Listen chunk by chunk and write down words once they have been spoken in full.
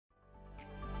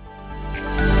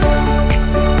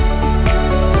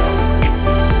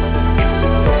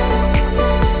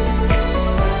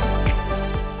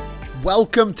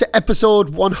Welcome to episode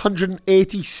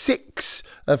 186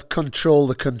 of Control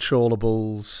the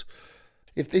Controllables.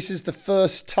 If this is the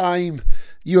first time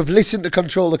you have listened to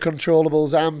Control the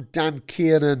Controllables, I'm Dan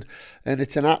Kiernan, and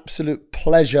it's an absolute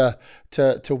pleasure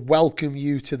to welcome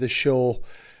you to the show.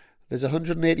 There's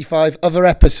 185 other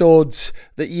episodes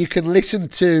that you can listen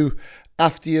to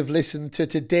after you've listened to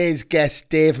today's guest,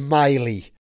 Dave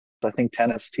Miley. I think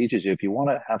tennis teaches you if you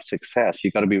want to have success,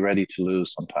 you got to be ready to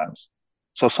lose sometimes.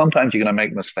 So sometimes you're going to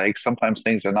make mistakes. Sometimes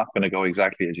things are not going to go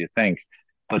exactly as you think.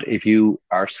 But if you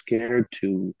are scared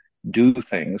to do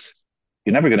things,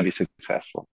 you're never going to be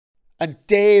successful. And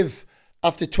Dave,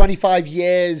 after 25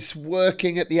 years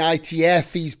working at the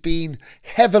ITF, he's been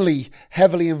heavily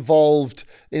involved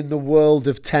in the world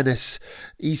of tennis.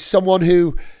 He's someone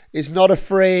who is not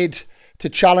afraid to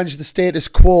challenge the status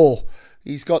quo.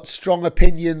 He's got strong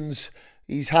opinions.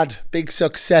 He's had big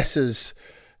successes.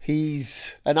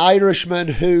 He's an Irishman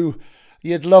who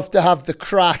you'd love to have the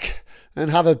crack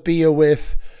and have a beer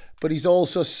with, but he's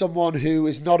also someone who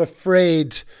is not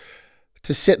afraid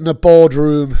to sit in a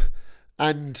boardroom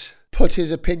and put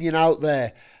his opinion out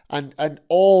there, and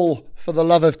all for the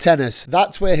love of tennis.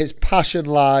 That's where his passion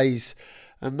lies,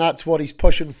 and that's what he's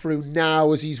pushing through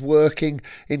now as he's working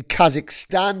in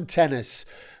Kazakhstan tennis,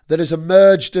 that has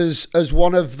emerged as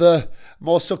one of the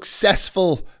more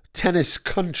successful tennis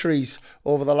countries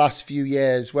over the last few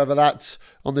years, whether that's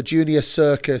on the junior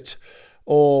circuit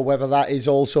or whether that is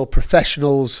also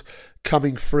professionals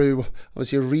coming through.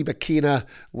 Obviously, Rybakina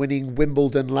winning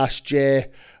Wimbledon last year,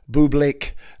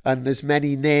 Bublik, and there's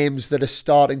many names that are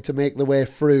starting to make their way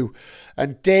through.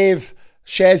 And Dave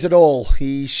shares it all.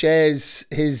 He shares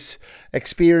his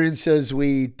experiences.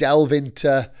 We delve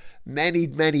into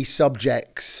many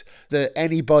subjects that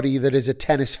anybody that is a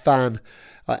tennis fan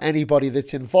or anybody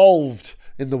that's involved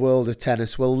in the world of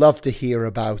tennis will love to hear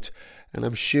about. And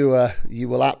I'm sure you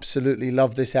will absolutely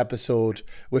love this episode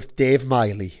with Dave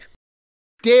Miley.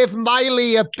 Dave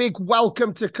Miley, a big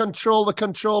welcome to Control the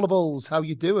Controllables. How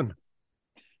you doing?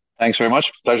 Thanks very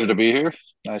much. Pleasure to be here.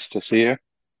 Nice to see you.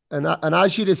 And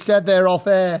as you just said there off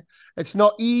air, it's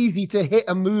not easy to hit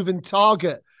a moving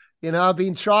target. You know, I've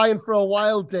been trying for a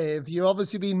while, Dave. You've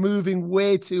obviously been moving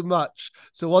way too much.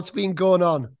 So what's been going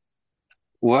on?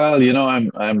 Well,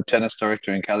 I'm tennis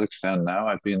director in Kazakhstan now.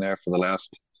 I've been there for the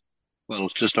last,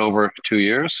 just over 2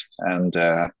 years, and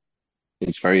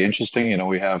it's very interesting. You know,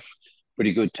 we have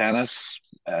pretty good tennis.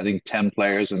 I think 10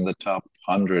 players in the top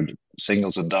 100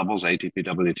 singles and doubles, ATP,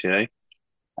 WTA,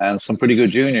 and some pretty good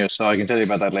juniors. So I can tell you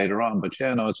about that later on. But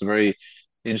yeah, no, it's a very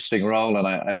interesting role, and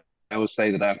I always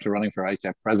say that after running for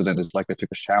ITF president, it's like I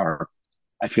took a shower.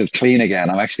 I feel clean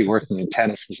again. I'm actually working in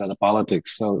tennis instead of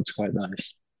politics, so it's quite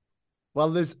nice. Well,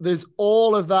 there's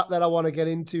all of that I want to get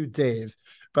into, Dave.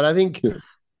 But I think,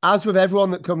 as with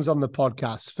everyone that comes on the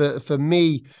podcast, for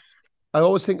me, I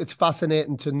always think it's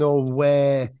fascinating to know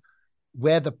where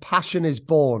the passion is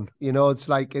born. You know, it's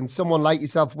like in someone like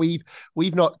yourself, we've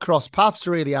not crossed paths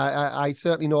really. I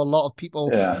certainly know a lot of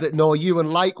people that know you,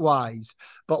 and likewise.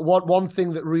 But one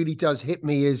thing that really does hit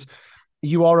me is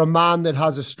you are a man that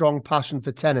has a strong passion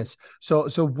for tennis. So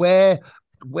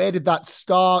where did that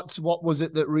start? What was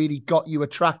it that really got you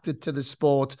attracted to the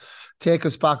sport? Take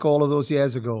us back all of those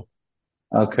years ago.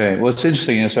 Okay. Well, it's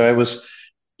interesting. So I was,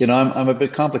 I'm a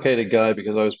bit complicated guy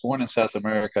because I was born in South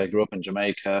America. I grew up in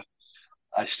Jamaica.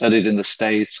 I studied in the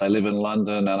States. I live in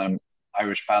London, and I'm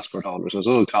Irish passport holder. So it's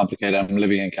a little complicated. I'm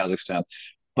living in Kazakhstan.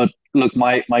 But look,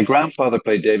 my grandfather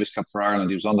played Davis Cup for Ireland.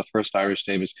 He was on the first Irish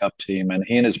Davis Cup team, and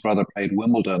he and his brother played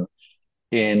Wimbledon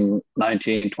in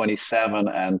 1927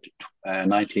 and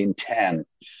 1910.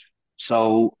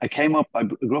 So I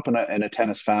grew up in a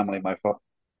tennis family. My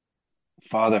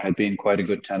father had been quite a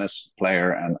good tennis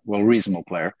player and, reasonable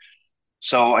player.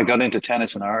 So I got into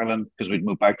tennis in Ireland because we'd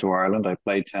moved back to Ireland. I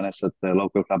played tennis at the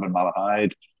local club in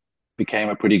Malahide, became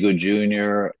a pretty good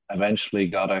junior, eventually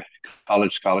got a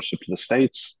college scholarship to the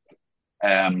States,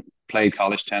 played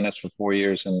college tennis for 4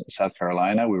 years in South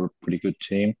Carolina. We were a pretty good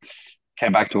team.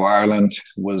 Came back to Ireland,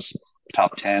 was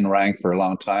top 10 ranked for a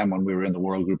long time when we were in the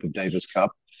world group of Davis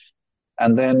Cup.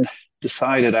 And then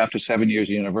decided after 7 years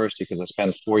of university, because I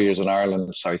spent 4 years in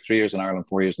Ireland, 3 years in Ireland,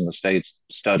 4 years in the States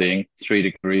studying 3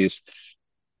 degrees.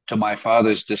 To my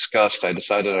father's disgust, I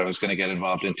decided I was going to get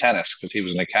involved in tennis because he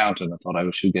was an accountant. I thought I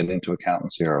should get into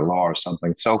accountancy or law or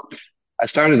something. So I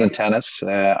started in tennis.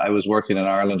 I was working in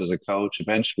Ireland as a coach,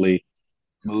 eventually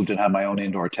moved and had my own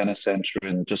indoor tennis centre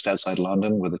in just outside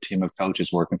London with a team of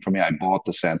coaches working for me. I bought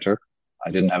the centre.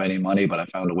 I didn't have any money, but I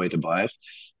found a way to buy it.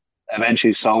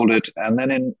 Eventually sold it. And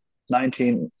then in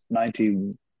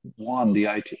 1991, the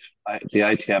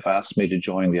ITF asked me to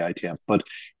join the ITF. But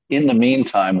in the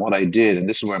meantime, what I did, and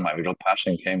this is where my real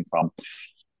passion came from,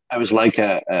 I was like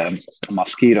a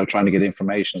mosquito trying to get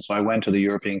information. So I went to the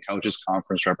European Coaches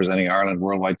Conference representing Ireland,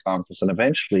 Worldwide Conference, and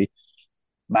eventually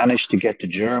managed to get to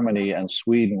Germany and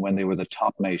Sweden when they were the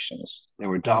top nations. They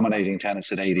were Yeah. dominating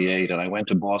tennis at 88. And I went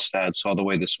to Bostad, saw the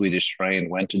way the Swedish trained,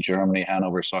 went to Germany,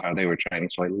 Hanover, saw how they were training.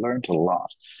 So I learned a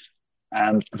lot.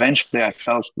 And eventually I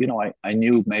felt, I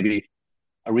knew maybe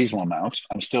a reasonable amount.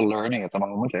 I'm still learning at the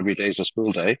moment. Every day is a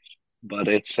school day. But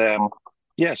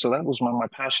yeah, so that was my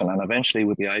passion. And eventually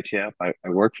with the ITF, I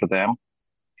worked for them,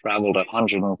 traveled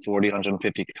 140,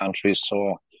 150 countries.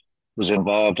 So was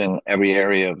involved in every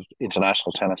area of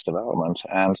international tennis development.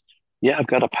 And yeah, I've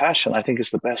got a passion. I think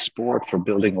it's the best sport for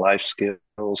building life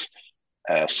skills.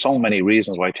 So many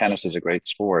reasons why tennis is a great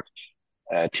sport.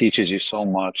 Teaches you so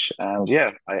much. And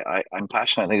yeah, I'm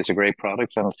passionate. I think it's a great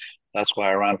product. And that's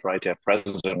why I ran for ITF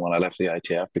president when I left the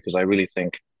ITF, because I really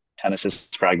think tennis is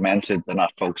fragmented. They're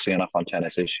not focusing enough on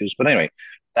tennis issues. But anyway,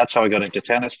 that's how I got into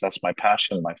tennis. That's my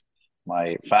passion,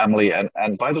 my family.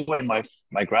 And by the way,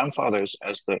 my grandfather's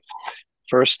as the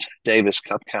first Davis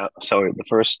Cup, sorry, the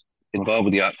first involved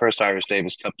with the first Irish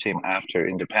Davis Cup team after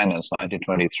independence,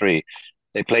 1923.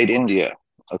 They played India.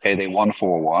 Okay, they won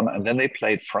 4-1, and then they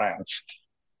played France.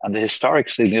 And the historic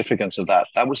significance of that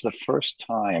was the first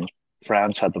time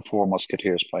France had the four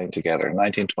musketeers playing together in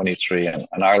 1923,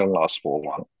 and Ireland lost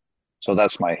 4-1. So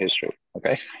that's my history.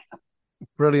 Okay.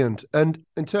 Brilliant. And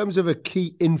in terms of a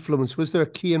key influence, was there a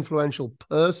key influential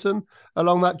person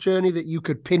along that journey that you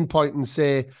could pinpoint and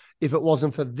say, if it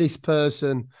wasn't for this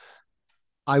person,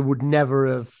 I would never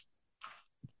have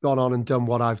gone on and done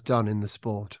what I've done in the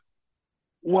sport?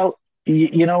 Well,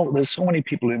 there's so many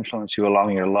people who influence you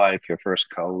along your life, your first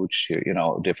coach,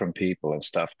 different people and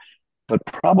stuff. But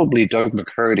probably Doug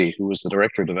McCurdy, who was the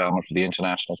director of development for the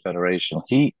International Federation,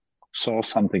 he saw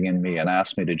something in me and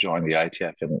asked me to join the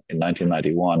ITF in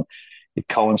 1991. It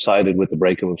coincided with the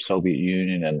breakup of Soviet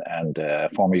Union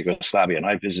and former Yugoslavia, and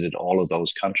I visited all of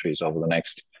those countries over the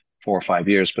next 4 or 5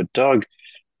 years. But Doug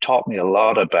taught me a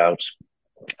lot about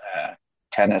uh,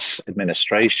 tennis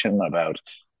administration, about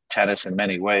tennis in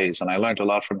many ways. And I learned a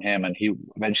lot from him. And he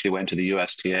eventually went to the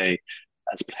USTA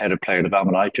as head of player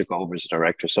development. I took over as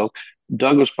director. So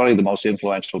Doug was probably the most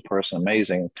influential person,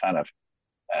 amazing kind of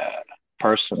uh,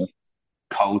 person,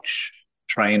 coach,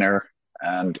 trainer.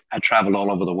 And I traveled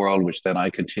all over the world, which then I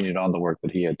continued on the work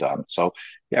that he had done. So,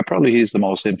 yeah, probably he's the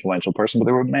most influential person. But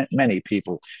there were many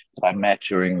people that I met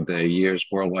during the years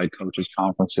worldwide coaches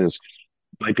conferences.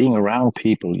 By being around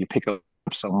people, you pick up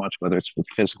so much, whether it's with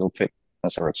physical fitness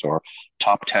or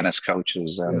top tennis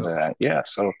coaches. And Yeah. yeah,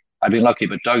 so I've been lucky,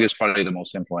 but Doug is probably the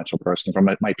most influential person from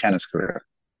my tennis career.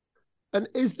 And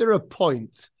is there a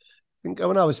point? I think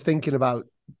when I was thinking about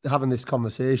having this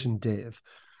conversation, Dave,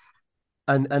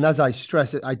 and as I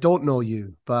stress it, I don't know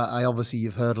you, but I obviously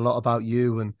you've heard a lot about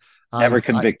you, and Never I've I,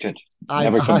 convicted. I've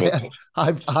Never I,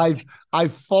 convicted.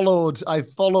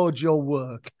 I've followed your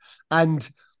work, and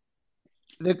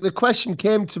the question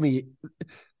came to me: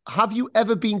 have you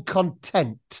ever been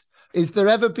content? Is there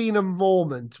ever been a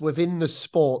moment within the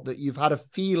sport that you've had a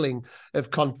feeling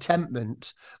of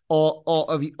contentment, or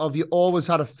have you always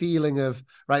had a feeling of,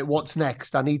 right, what's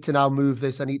next? I need to now move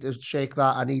this. I need to shake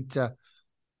that. I need to.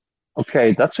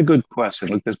 Okay, that's a good question.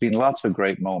 Look, there's been lots of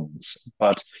great moments,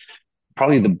 but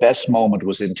probably the best moment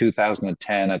was in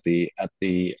 2010 at the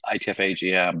ITF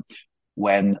AGM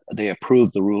when they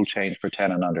approved the rule change for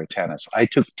 10 and under tennis. I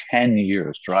took 10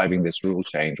 years driving this rule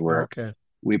change where Okay.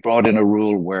 we brought in a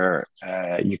rule where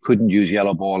you couldn't use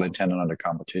yellow ball in 10 and under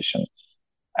competition.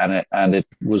 And it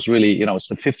was really, it's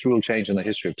the fifth rule change in the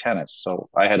history of tennis. So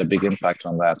I had a big impact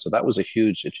on that. So that was a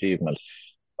huge achievement.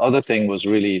 Other thing was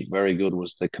really very good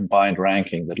was the combined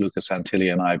ranking that Lucas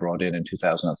Santilli and I brought in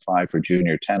 2005 for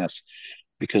junior tennis,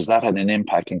 because that had an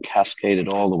impact and cascaded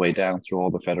all the way down through all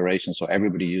the federations. So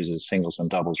everybody uses singles and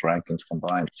doubles rankings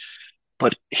combined.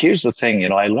 But here's the thing,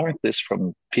 I learned this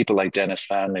from people like Dennis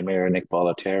Van Mir, Nick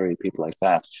Bollettieri, people like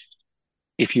that.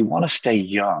 If you want to stay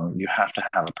young, you have to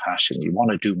have a passion. You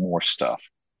want to do more stuff.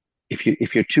 If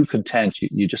you're too content,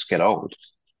 you just get old.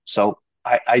 So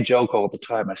I joke all the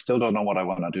time. I still don't know what I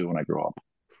want to do when I grow up.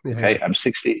 Yeah. Okay. I'm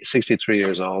 63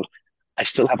 years old. I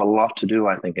still have a lot to do,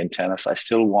 I think, in tennis. I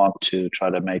still want to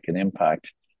try to make an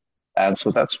impact. And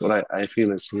so that's what I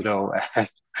feel is,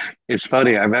 it's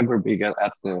funny. I remember being at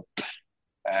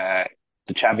uh,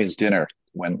 the champions dinner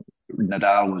when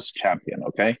Nadal was champion.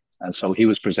 Okay. And so he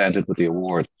was presented with the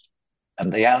award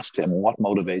and they asked him, what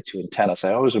motivates you in tennis?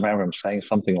 I always remember him saying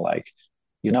something like,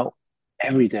 you know,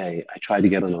 every day I try to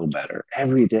get a little better.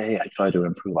 Every day I try to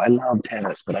improve. I love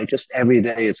tennis, but I just every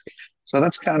day is so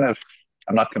that's kind of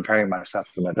I'm not comparing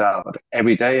myself to Nadal, but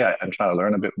every day I'm trying to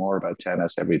learn a bit more about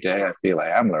tennis. Every day I feel I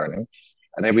am learning,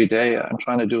 and every day I'm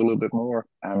trying to do a little bit more.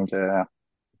 And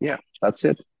yeah, that's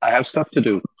it. I have stuff to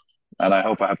do, and I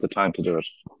hope I have the time to do it.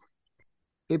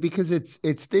 Because it's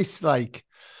this like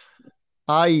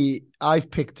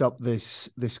I've picked up this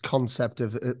concept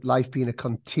of life being a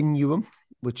continuum,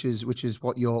 which is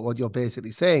what you're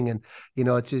basically saying, and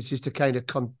it's just a kind of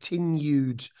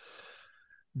continued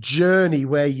journey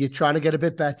where you're trying to get a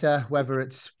bit better, whether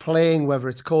it's playing, whether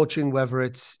it's coaching, whether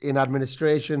it's in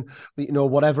administration,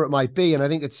 whatever it might be. And I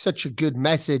think it's such a good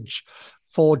message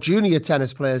for junior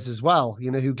tennis players as well,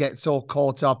 who get so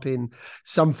caught up in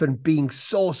something being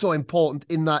so important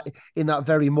in that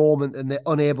very moment, and they're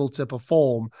unable to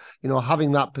perform,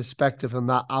 having that perspective and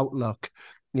that outlook,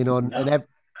 No,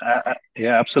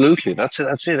 yeah, absolutely. That's it.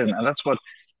 That's it, and that's what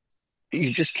you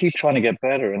just keep trying to get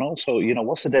better. And also,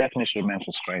 what's the definition of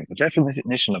mental strength? The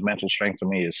definition of mental strength for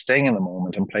me is staying in the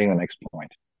moment and playing the next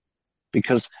point,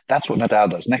 because that's what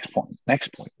Nadal does. Next point,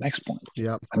 next point, next point.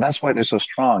 yeah, And that's why they're so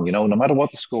strong. No matter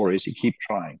what the score is, you keep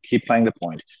trying, keep playing the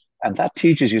point. And that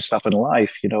teaches you stuff in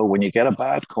life. When you get a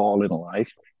bad call in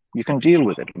life, you can deal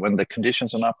with it. When the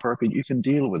conditions are not perfect, you can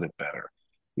deal with it better.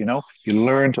 You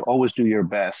learn to always do your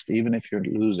best, even if you're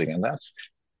losing. And that's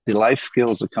the life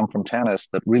skills that come from tennis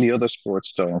that really other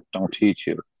sports don't teach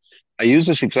you. I use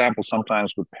this example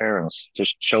sometimes with parents to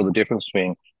show the difference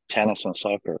between tennis and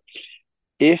soccer.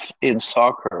 If in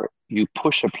soccer you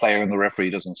push a player and the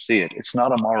referee doesn't see it, it's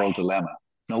not a moral dilemma.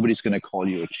 Nobody's going to call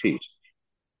you a cheat.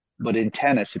 But in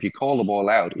tennis, if you call the ball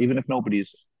out, even if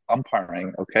nobody's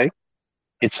umpiring, okay,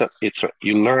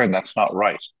 you learn that's not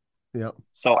right. yeah.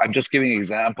 So I'm just giving an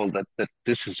example that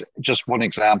this is just one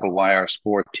example why our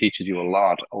sport teaches you a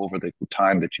lot over the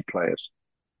time that you play it.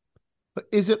 But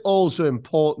is it also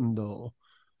important though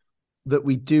that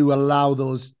we do allow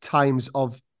those times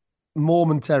of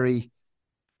momentary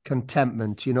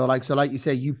contentment, like you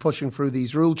say, you pushing through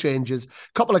these rule changes,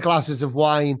 couple of glasses of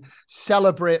wine,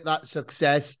 celebrate that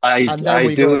success, I and then I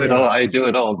we go do it all. again. I do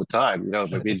it all the time. I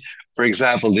mean, for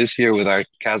example, this year with our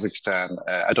Kazakhstan,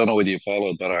 I don't know whether you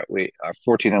followed, but our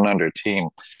 14 and under team,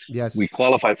 Yes. we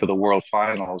qualified for the World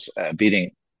Finals,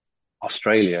 beating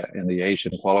Australia in the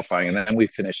Asian qualifying, and then we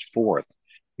finished fourth.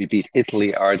 We beat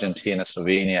Italy, Argentina,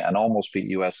 Slovenia, and almost beat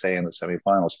USA in the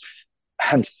semifinals.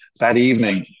 And that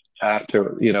evening,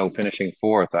 after finishing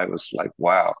fourth, I was like,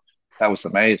 "Wow, that was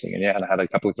amazing!" And yeah, and I had a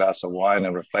couple of glasses of wine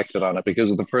and reflected on it because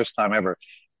it was the first time ever.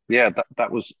 Yeah,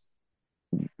 that was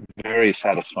very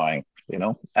satisfying.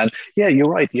 And yeah, you're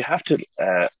right. You have to,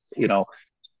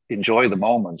 enjoy the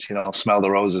moments. Smell the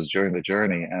roses during the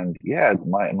journey. And yeah,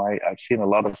 I've seen a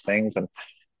lot of things, and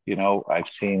I've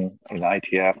seen in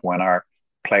ITF when our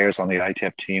players on the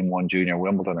ITF team won Junior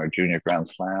Wimbledon or Junior Grand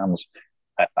Slams.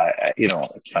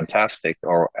 It's fantastic.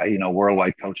 Or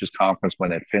Worldwide Coaches Conference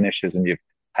when it finishes, and you've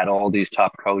had all these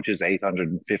top coaches,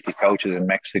 850 coaches in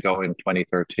Mexico in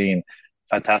 2013,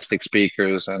 fantastic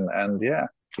speakers, and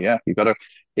yeah, you got to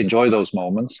enjoy those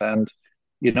moments. And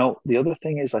the other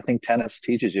thing is, I think tennis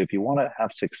teaches you if you want to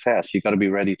have success, you got to be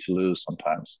ready to lose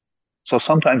sometimes. So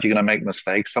sometimes you're going to make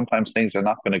mistakes. Sometimes things are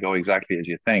not going to go exactly as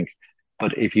you think.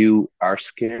 But if you are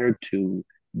scared to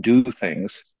do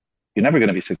things, you're never going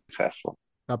to be successful.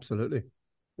 Absolutely.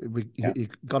 Yeah. You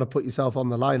got to put yourself on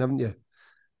the line, haven't you?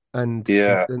 And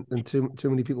Yeah. too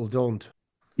many people don't.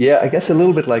 Yeah, I guess a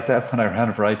little bit like that when I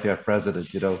ran for ITF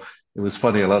president, it was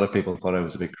funny. A lot of people thought I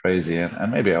was a bit crazy,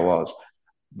 and maybe I was.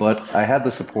 But I had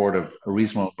the support of a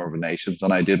reasonable number of nations,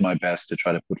 and I did my best to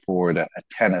try to put forward a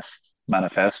tennis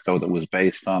manifesto that was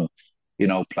based on,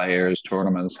 players,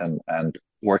 tournaments, and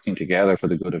working together for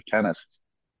the good of tennis.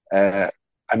 Uh,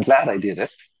 I'm glad I did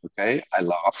it. Okay, I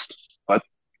lost, but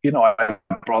I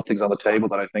brought things on the table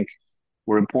that I think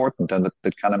were important and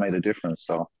that kind of made a difference.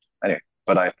 So anyway,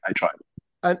 but I tried.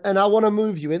 And I want to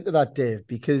move you into that, Dave,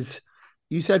 because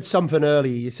you said something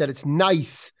earlier. You said it's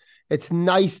nice. It's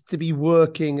nice to be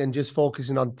working and just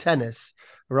focusing on tennis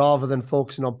rather than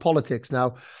focusing on politics.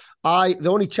 Now, the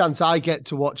only chance I get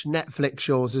to watch Netflix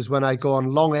shows is when I go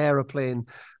on long aeroplane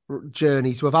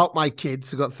journeys without my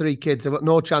kids. I've got 3 kids. I've got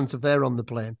no chance if they're on the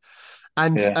plane.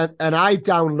 And Yeah, and I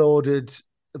downloaded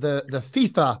the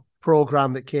FIFA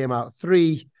program that came out,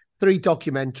 three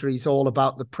documentaries all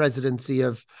about the presidency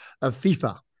of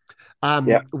FIFA,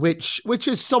 yeah, which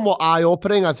is somewhat eye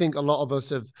opening. I think a lot of us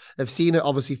have seen it.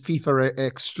 Obviously, FIFA are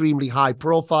extremely high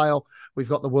profile. We've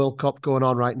got the World Cup going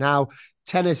on right now.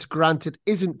 Tennis, granted,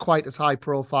 isn't quite as high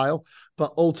profile,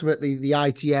 but ultimately the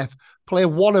ITF play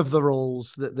one of the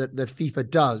roles that FIFA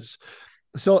does.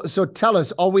 So tell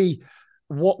us, are we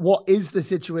what is the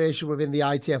situation within the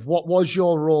ITF? What was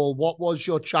your role? What was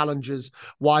your challenges?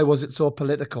 Why was it so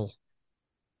political?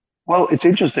 Well, it's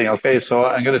interesting. Okay, so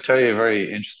I'm going to tell you a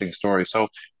very interesting story. So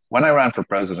when I ran for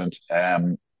president,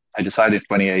 I decided in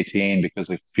 2018 because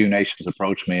a few nations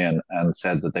approached me and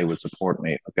said that they would support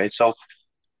me. Okay, so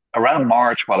around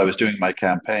March, while I was doing my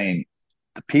campaign,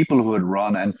 the people who had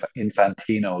run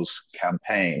Infantino's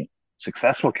campaign,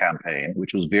 successful campaign,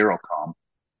 which was Virocom,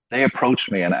 they approached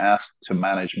me and asked to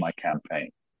manage my campaign.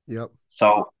 Yep.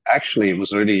 So actually, it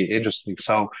was really interesting.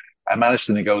 So I managed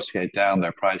to negotiate down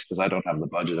their price because I don't have the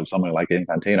budget of something like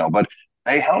Infantino, but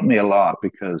they helped me a lot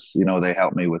because they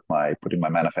helped me with my putting my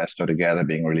manifesto together,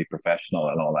 being really professional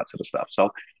and all that sort of stuff.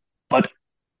 So, but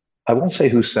I won't say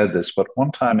who said this, but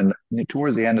one time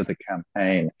towards the end of the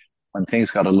campaign, when things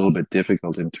got a little bit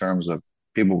difficult in terms of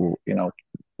people were,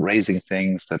 raising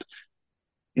things that,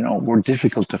 were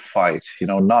difficult to fight,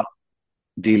 not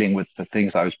dealing with the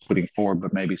things I was putting forward,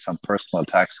 but maybe some personal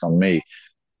attacks on me,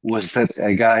 was that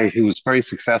a guy who was very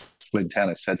successful in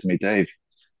tennis said to me, Dave,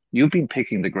 you've been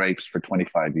picking the grapes for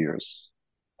 25 years,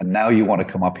 and now you want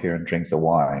to come up here and drink the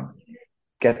wine.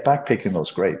 Get back picking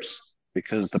those grapes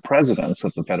because the presidents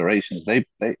of the federations, they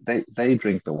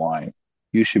drink the wine.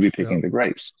 You should be picking Yep. the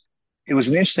grapes. It was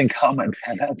an interesting comment.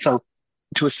 And so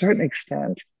to a certain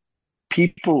extent,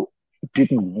 people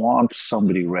didn't want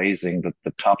somebody raising that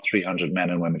the top 300 men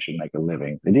and women should make a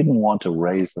living. They didn't want to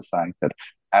raise the fact that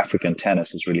African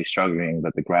tennis is really struggling,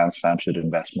 that the Grand Slam should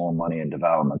invest more money in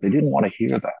development. They didn't want to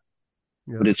hear that.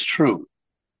 Yep. But it's true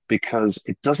because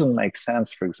it doesn't make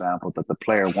sense, for example, that the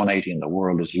player 180 in the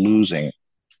world is losing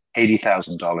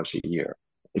 $80,000 a year.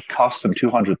 It costs them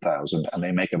 200,000 and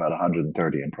they make about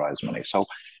 130 in prize money. So,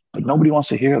 but nobody wants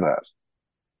to hear that.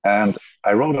 And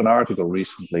I wrote an article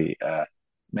recently,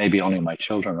 maybe only my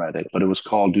children read it, but it was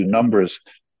called Do Numbers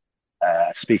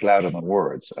Speak Louder Than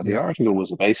Words? And the Yep. article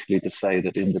was basically to say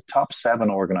that in the top 7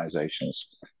 organizations,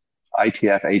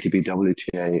 ITF, ATP,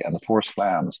 WTA, and the 4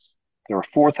 slams, there are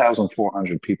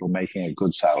 4,400 people making a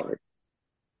good salary.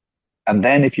 And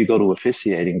then if you go to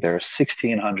officiating, there are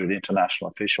 1,600 international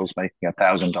officials making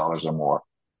 $1,000 or more.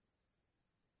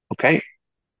 Okay,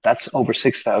 that's over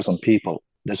 6,000 people.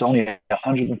 There's only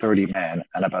 130 men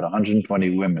and about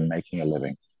 120 women making a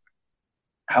living.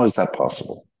 How is that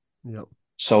possible? Yep.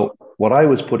 So what I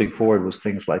was putting forward was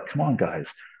things like, come on,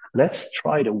 guys, let's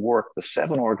try to work the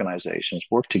 7 organizations,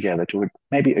 work together to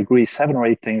maybe agree 7 or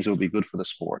 8 things that would be good for the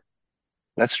sport.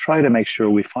 Let's try to make sure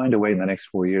we find a way in the next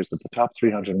 4 years that the top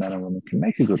 300 men and women can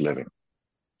make a good living.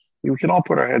 We can all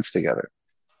put our heads together.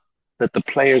 That the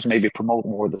players maybe promote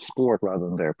more the sport rather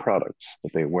than their products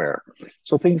that they wear.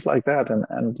 So things like that.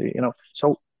 And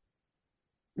so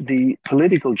the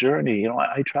political journey,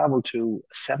 I traveled to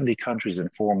 70 countries in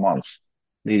 4 months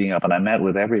leading up, and I met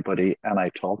with everybody and I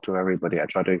talked to everybody. I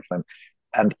tried to explain.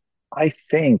 And I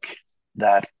think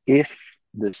that if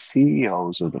the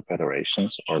CEOs of the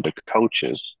federations or the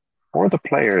coaches or the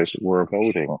players were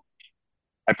voting,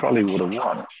 I probably would have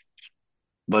won.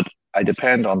 But I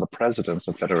depend on the presidents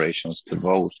of federations to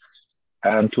vote.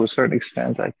 And to a certain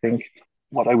extent, I think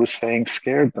what I was saying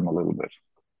scared them a little bit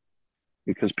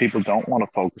because people don't want to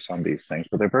focus on these things,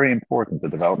 but they're very important. The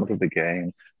development of the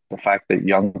game, the fact that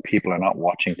young people are not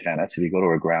watching tennis. If you go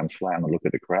to a Grand Slam and look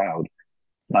at the crowd,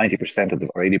 90% of the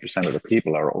or 80% of the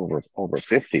people are over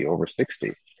 50, over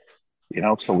 60.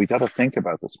 So we got to think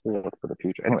about the sport for the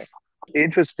future. Anyway,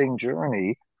 interesting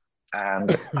journey,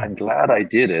 and I'm glad I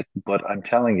did it. But I'm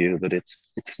telling you that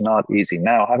it's not easy.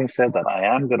 Now, having said that, I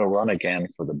am going to run again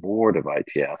for the board of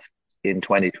ITF in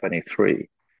 2023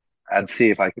 and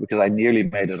see if because I nearly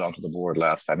made it onto the board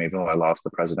last time, even though I lost the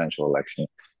presidential election.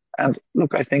 And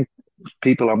look, I think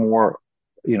people are more,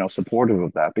 supportive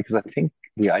of that because I think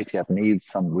the ITF needs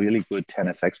some really good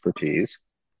tennis expertise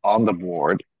on the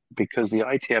board because the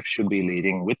ITF should be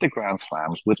leading with the Grand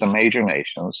Slams, with the major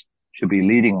nations, should be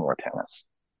leading more tennis.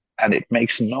 And it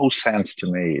makes no sense to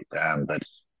me, Dan, that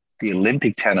the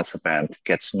Olympic tennis event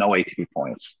gets no ATP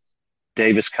points.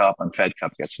 Davis Cup and Fed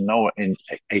Cup gets no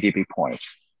ATP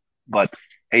points. But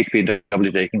ATP and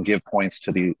WTA can give points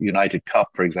to the United Cup,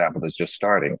 for example, that's just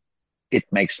starting. It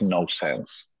makes no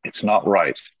sense. It's not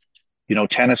right.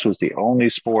 Tennis was the only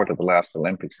sport at the last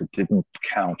Olympics that didn't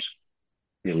count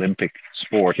the Olympic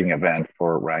sporting event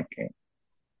for ranking.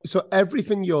 So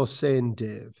everything you're saying,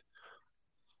 Dave,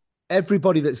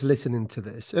 everybody that's listening to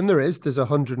this, and there's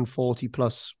 140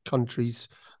 plus countries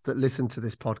that listen to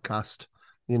this podcast,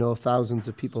 thousands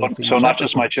of people. So not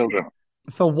just my children.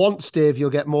 For once, Dave,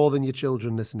 you'll get more than your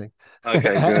children listening.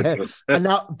 Okay, good. And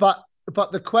now,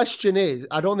 but the question is,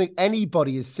 I don't think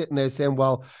anybody is sitting there saying,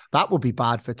 well, that would be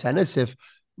bad for tennis if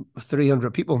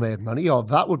 300 people made money, or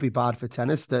that would be bad for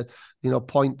tennis. That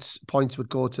points would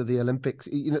go to the Olympics.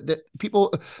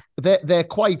 People, they're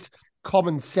quite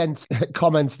common sense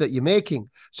comments that you're making.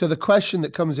 So the question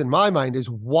that comes in my mind is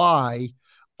why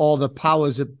are the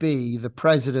powers that be, the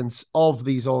presidents of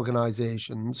these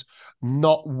organizations,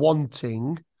 not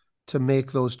wanting to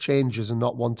make those changes and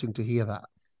not wanting to hear that?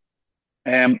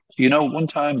 One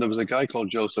time there was a guy called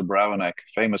Joseph Bravenek,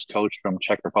 famous coach from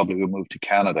Czech Republic who moved to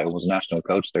Canada, was national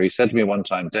coach there. He said to me one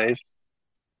time, Dave,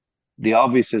 the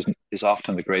obvious is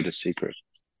often the greatest secret.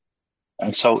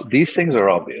 And so these things are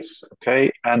obvious,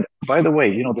 okay? And by the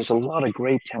way, there's a lot of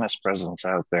great tennis presidents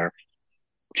out there.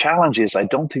 Challenge is I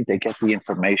don't think they get the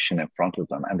information in front of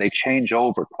them, and they change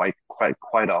over quite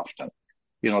often.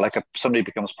 Like if somebody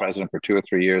becomes president for 2 or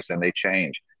 3 years and they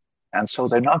change. And so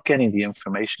they're not getting the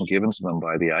information given to them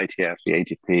by the ITF, the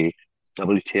ATP,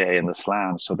 WTA, and the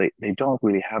Slam. So they don't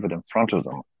really have it in front of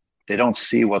them. They don't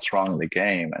see what's wrong in the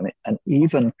game. And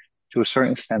even to a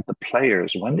certain extent, the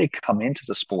players, when they come into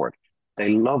the sport, they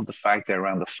love the fact they're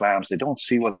around the slams. They don't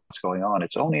see what's going on.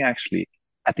 It's only actually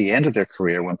at the end of their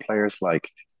career when players like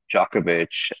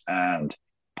Djokovic and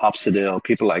Popsidill,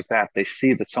 people like that, they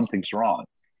see that something's wrong.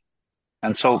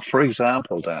 And so, for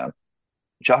example, Dan,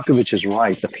 Djokovic is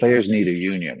right. The players need a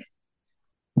union.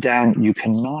 Dan, you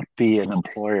cannot be an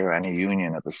employer and a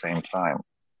union at the same time.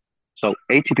 So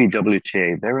ATP,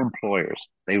 WTA, they're employers.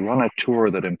 They run a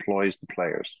tour that employs the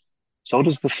players. So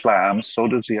does the Slam. So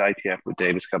does the ITF with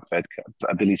Davis Cup, Fed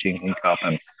Cup, Billie Jean King Cup,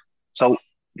 and so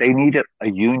they need a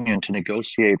union to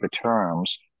negotiate the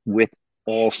terms with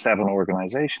all seven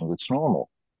organizations. It's normal.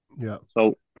 Yeah.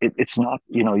 So it's not,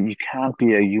 you can't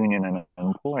be a union and an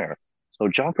employer. So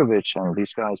Djokovic and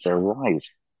these guys, they're right.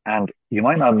 And you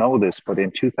might not know this, but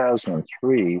in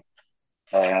 2003,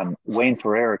 Wayne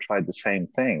Ferreira tried the same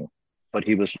thing, but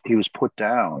he was put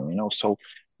down. So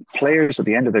players at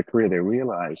the end of their career, they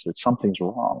realize that something's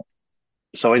wrong.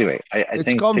 So anyway, I It's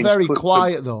think gone things very could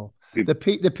quiet though. be, The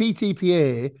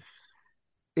PTPA,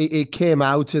 it came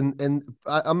out, and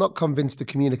I'm not convinced the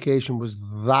communication was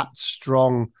that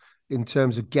strong in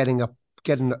terms of getting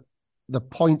the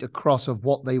point across of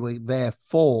what they were there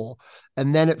for.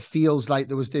 And then it feels like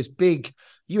there was this big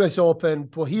US Open,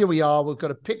 but here we are, we've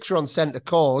got a picture on centre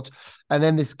court, and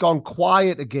then it's gone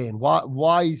quiet again.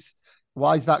 Why is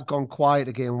that gone quiet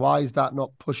again? Why is that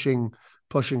not pushing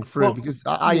through? well, Because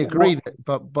I agree well,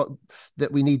 that, but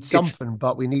that we need it's something,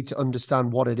 but we need to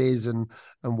understand what it is and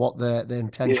what the yeah,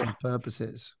 intention and purpose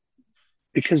is.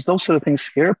 because those sort of things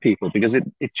scare people because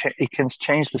it can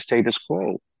change the status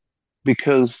quo.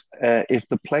 Because if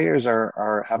the players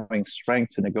are having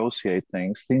strength to negotiate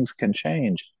things, things can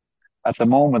change. At the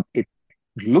moment, it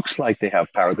looks like they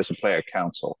have power. There's a player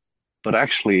council, but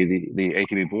actually the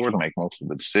ATP board make most of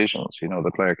the decisions.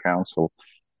 The player council.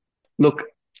 Look,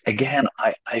 again,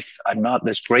 I'm not.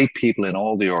 There's great people in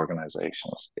all the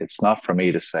organizations. It's not for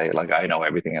me to say like I know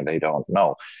everything and they don't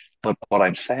know. But what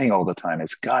I'm saying all the time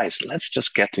is, guys, let's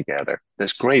just get together.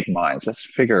 There's great minds. Let's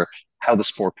figure how the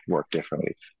sport could work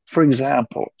differently. For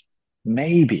example,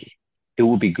 maybe it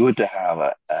would be good to have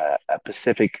a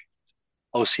Pacific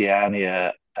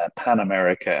Oceania, a Pan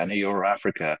America, and a Euro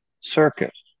Africa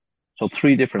circuit. So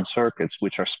three different circuits,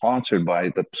 which are sponsored by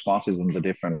the sponsors in the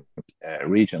different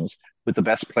regions, with the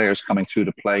best players coming through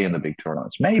to play in the big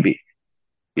tournaments. Maybe,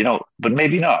 but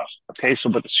maybe not. Okay, so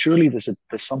but surely there's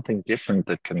something different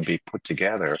that can be put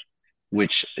together,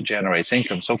 which generates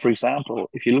income. So, for example,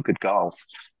 if you look at golf,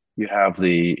 you have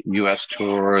the US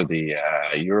tour, the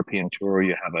European tour,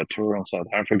 you have a tour in South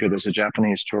Africa, there's a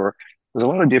Japanese tour. There's a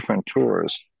lot of different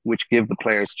tours which give the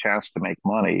players a chance to make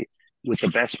money with the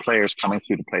best players coming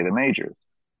through to play the majors.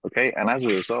 Okay. And as a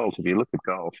result, if you look at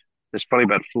golf, there's probably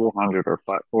about 400 or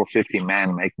 450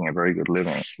 men making a very good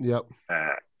living. Yep.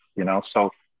 Uh,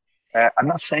 so I'm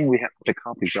not saying we have to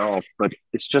copy golf, but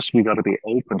it's just we got to be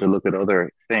open to look at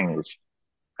other things.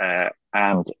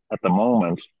 And at the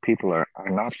moment, people are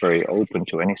not very open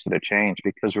to any sort of change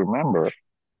because remember,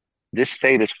 this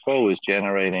status quo is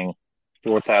generating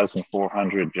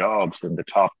 4,400 jobs in the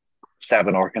top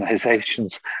seven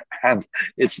organizations, and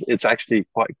it's actually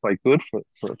quite good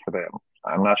for them.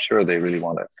 I'm not sure they really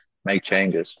want to make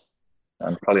changes,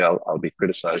 and probably I'll be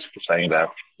criticized for saying that.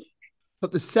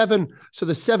 But the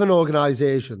seven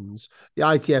organizations, the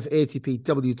ITF, ATP,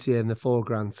 WTA, and the four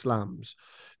Grand Slams,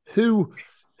 who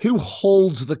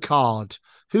holds the card?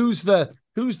 Who's the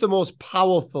most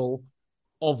powerful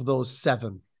of those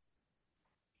seven?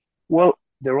 Well,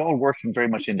 they're all working very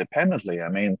much independently. I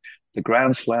mean, the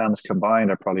Grand Slams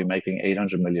combined are probably making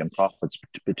 800 million profits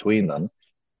between them.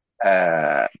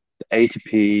 Uh,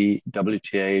 ATP,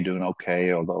 WTA doing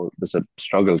okay, although there's a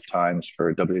struggle at times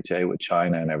for WTA with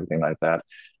China and everything like that.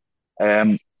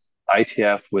 Um,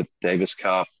 ITF with Davis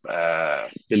Cup,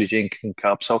 Billie Jean King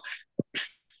Cup. So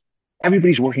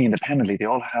everybody's working independently. They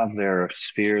all have their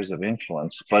spheres of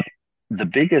influence, but the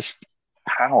biggest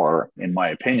power, in my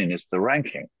opinion, is the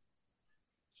ranking.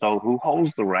 So who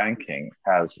holds the ranking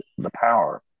has the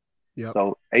power. Yep.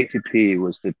 So ATP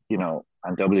was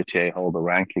and WTA hold the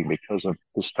ranking because of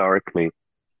historically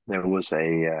there was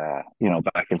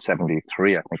back in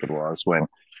 '73, I think it was, when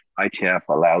ITF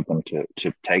allowed them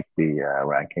to take the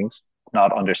rankings,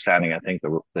 not understanding, I think,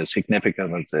 the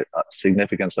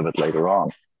significance of it later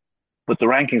on. But the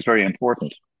ranking is very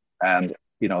important, and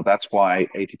that's why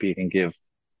ATP can give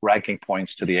ranking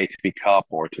points to the ATP Cup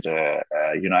or to the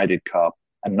United Cup,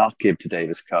 and not give to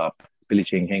Davis Cup, Billie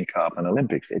Jean King Cup, and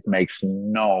Olympics. It makes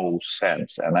no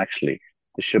sense, and actually,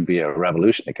 there should be a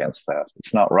revolution against that.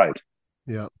 It's not right.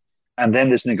 Yeah. And then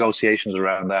there's negotiations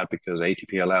around that because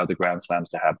ATP allowed the Grand Slams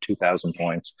to have 2,000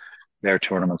 points, their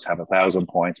tournaments have 1,000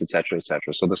 points, etc.,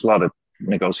 etc. So there's a lot of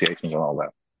negotiations and all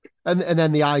that. And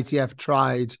then the ITF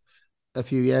tried a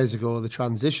few years ago the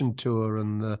transition tour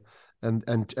and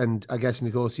I guess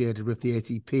negotiated with the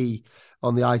ATP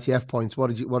on the ITF points.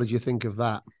 What did you think of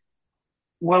that?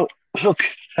 Well, look,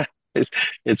 it's,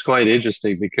 it's quite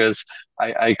interesting because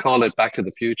I call it back to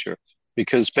the future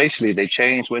because basically they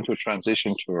changed, went to a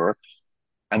transition tour,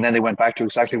 and then they went back to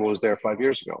exactly what was there 5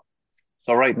 years ago.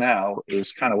 So right now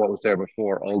is kind of what was there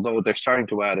before, although they're starting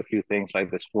to add a few things like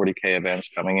this 40K events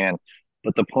coming in.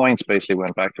 But the points basically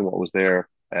went back to what was there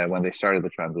when they started the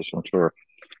transition tour.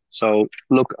 So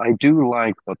look, I do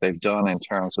like what they've done in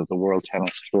terms of the World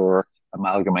Tennis Tour,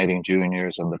 amalgamating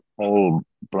juniors and the whole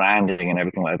branding and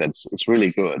everything like that. It's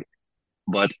really good.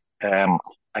 But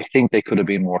I think they could have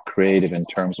been more creative in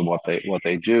terms of what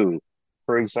they do.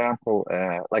 For example,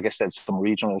 like I said, some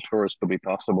regional tours could be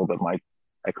possible that might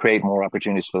create more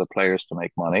opportunities for the players to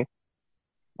make money.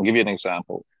 I'll give you an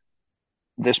example.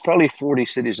 There's probably 40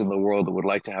 cities in the world that would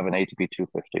like to have an ATP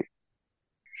 250,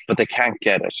 but they can't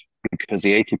get it because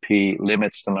the ATP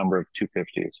limits the number of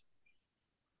 250s.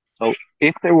 So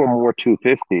if there were more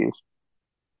 250s,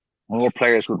 more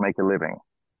players would make a living.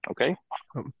 Okay.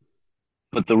 Um,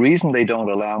 But the reason they don't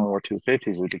allow more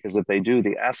 250s is because if they do,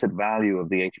 the asset value of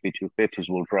the ATP 250s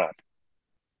will drop.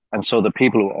 And so the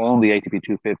people who own the ATP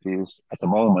 250s at the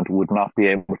moment would not be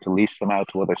able to lease them out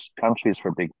to other countries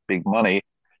for big, big money.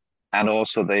 And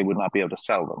also they would not be able to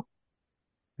sell them.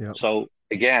 yeah. So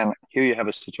again, here you have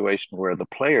a situation where the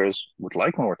players would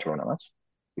like more tournaments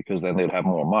because then they'd have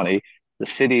more money. The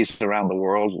cities around the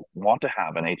world want to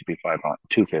have an ATP 500,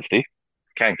 250,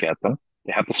 can't get them.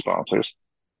 They have the sponsors.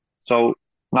 So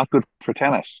not good for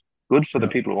tennis. Good for the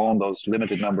Yeah. people who own those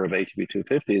limited number of ATP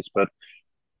 250s, but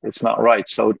it's not right.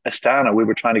 So Astana, we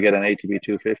were trying to get an ATP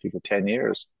 250 for 10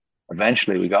 years.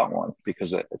 Eventually we got one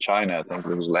because of China, I think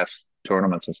there was less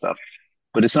tournaments and stuff.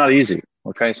 But it's not easy.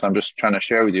 Okay. So I'm just trying to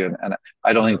share with you. And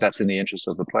I don't Yeah. think that's in the interest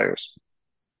of the players.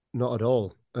 Not at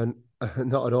all, and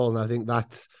not at all. And I think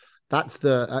that's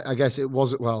the. I guess it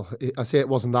wasn't. Well, I say it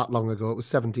wasn't that long ago. It was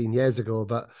 17 years ago.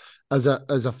 But as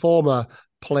a former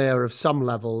player of some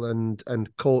level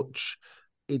and coach,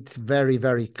 it's very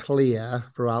very clear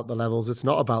throughout the levels. It's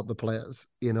not about the players.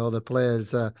 The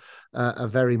players are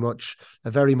very much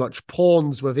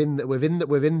pawns within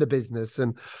the business.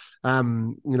 And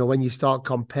when you start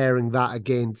comparing that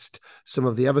against some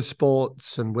of the other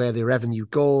sports and where the revenue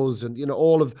goes, and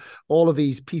all of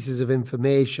these pieces of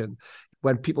information,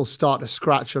 when people start to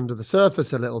scratch under the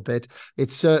surface a little bit,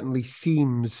 it certainly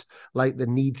seems like there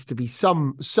needs to be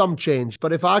some change.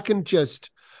 But if I can just,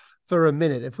 for a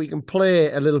minute, if we can play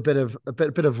a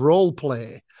bit of role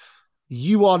play,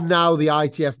 you are now the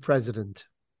ITF president.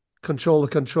 Control the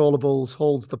controllables,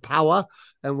 holds the power,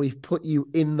 and we've put you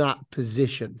in that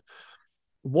position.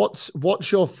 What's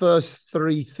your first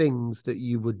three things that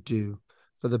you would do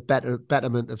for the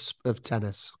betterment of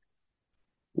tennis?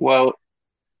 Well,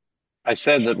 I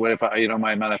said that if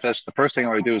my manifesto, the first thing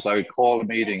I would do is I would call a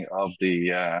meeting of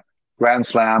the Grand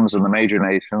Slams and the major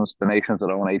nations, the nations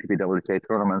that own ATP WTA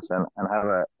tournaments, and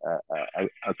have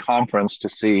a conference to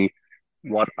see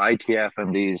what ITF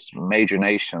and these major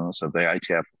nations of the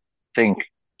ITF think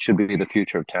should be the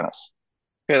future of tennis.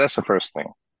 Okay, that's the first thing.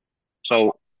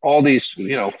 So all these,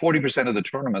 40% of the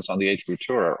tournaments on the ATP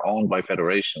Tour are owned by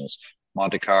federations,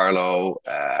 Monte Carlo,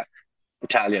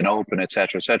 Italian Open, et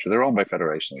cetera. They're owned by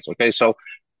federations. Okay, so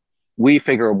we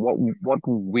figure what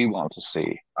we want to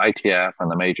see, ITF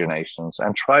and the major nations,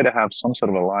 and try to have some sort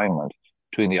of alignment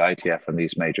between the ITF and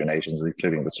these major nations,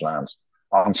 including the slams,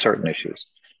 on certain issues.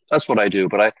 that's what I do.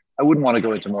 But I wouldn't want to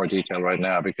go into more detail right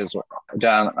now because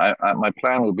Dan, my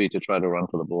plan will be to try to run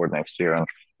for the board next year, and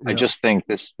I Yeah. just think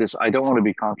this I don't want to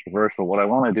be controversial. What I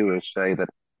want to do is say that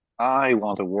I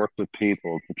want to work with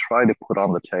people to try to put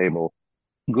on the table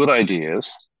good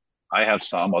ideas. I have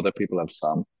some, other people have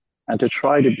some, and to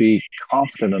try to be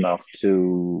confident enough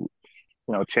to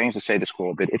change the status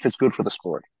quo a bit if it's good for the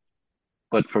sport.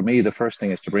 But for me, the first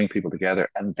thing is to bring people together,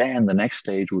 and then the next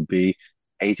stage would be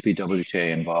ATP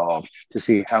WTA involved to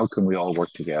see how can we all work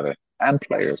together and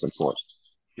players, of course.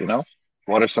 You know,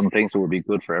 what are some things that would be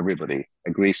good for everybody?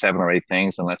 Agree 7 or 8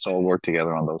 things, and let's all work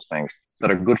together on those things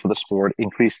that are good for the sport.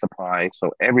 Increase the pie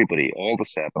so everybody, all the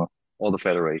seven, all the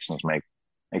federations make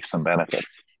some benefit.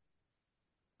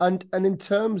 And in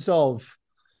terms of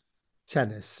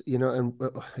tennis, and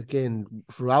again,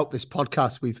 throughout this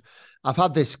podcast, I've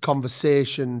had this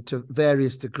conversation to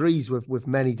various degrees with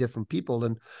many different people.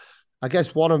 And I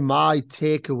guess one of my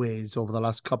takeaways over the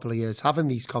last couple of years having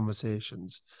these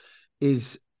conversations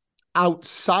is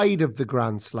outside of the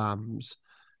Grand Slams,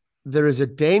 there is a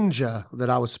danger that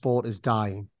our sport is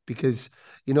dying because,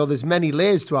 there's many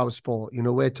layers to our sport.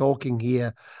 We're talking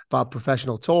here about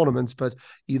professional tournaments, but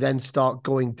you then start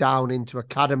going down into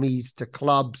academies, to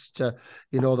clubs, to,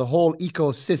 the whole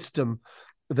ecosystem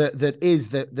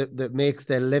that makes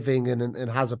their living and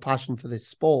has a passion for this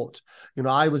sport.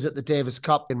 I was at the Davis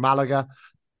Cup in Malaga.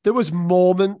 There was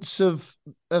moments of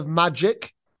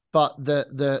magic, but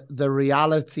the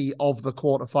reality of the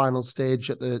quarterfinal stage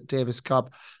at the Davis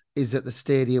Cup is that the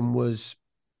stadium was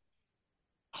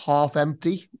half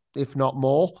empty, if not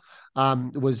more.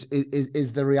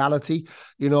 Is the reality.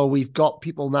 We've got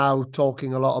people now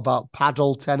talking a lot about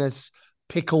paddle tennis,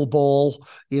 pickleball.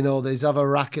 There's other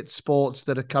racket sports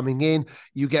that are coming in.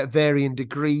 You get varying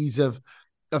degrees of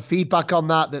feedback on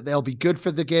that they'll be good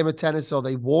for the game of tennis or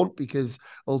they won't because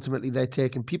ultimately they're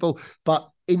taking people. But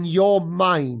in your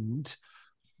mind,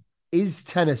 is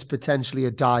tennis potentially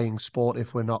a dying sport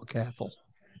if we're not careful?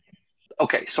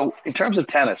 Okay, so in terms of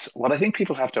tennis, what I think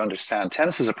people have to understand,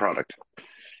 tennis is a product.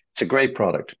 It's a great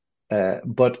product,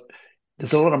 but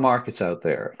there's a lot of markets out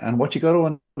there. And what you got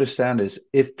to understand is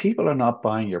if people are not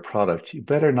buying your product, you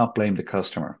better not blame the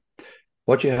customer.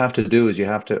 What you have to do is you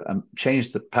have to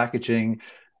change the packaging,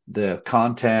 the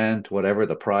content, whatever,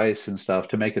 the price and stuff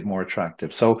to make it more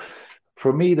attractive. So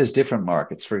for me, there's different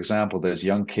markets. For example, there's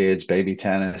young kids, baby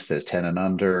tennis, there's 10 and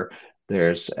under,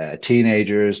 there's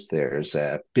teenagers, there's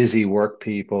busy work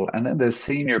people, and then there's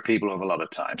senior people who have a lot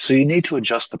of time. So you need to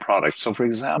adjust the product. So, for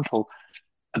example,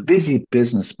 a busy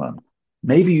businessman,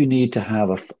 maybe you need to have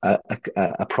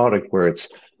a product where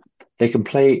they can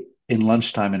play in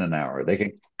lunchtime in an hour. They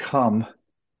can come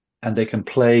and they can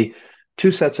play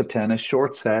 2 sets of tennis,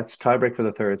 short sets, tiebreak for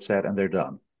the third set, and they're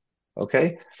done.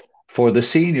 Okay. For the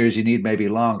seniors, you need maybe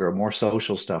longer, more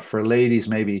social stuff. For ladies,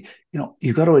 maybe,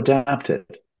 you got to adapt it.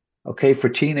 Okay. For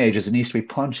teenagers, it needs to be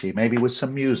punchy, maybe with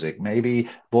some music, maybe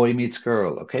boy meets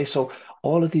girl. Okay. So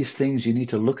all of these things, you need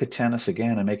to look at tennis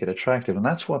again and make it attractive. And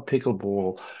that's what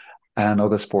pickleball and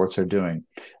other sports are doing.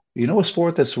 A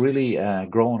sport that's really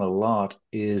grown a lot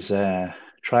is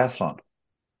triathlon. Yeah.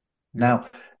 Now,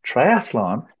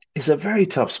 triathlon is a very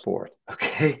tough sport,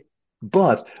 okay?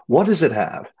 But what does it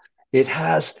have? It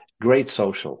has great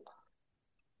social.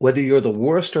 Whether you're the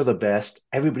worst or the best,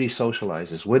 everybody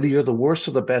socializes. Whether you're the worst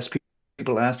or the best,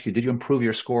 people ask you, did you improve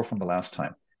your score from the last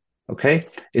time? Okay?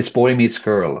 It's boy meets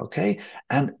girl, okay?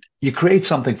 And you create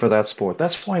something for that sport.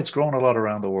 That's why it's grown a lot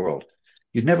around the world.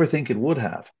 You'd never think it would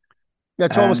have. Yeah,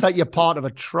 it's almost And like you're part of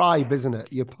a tribe, isn't it?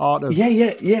 You're part yeah, of.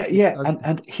 yeah, yeah, yeah. Uh,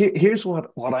 And here's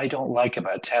what I don't like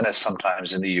about tennis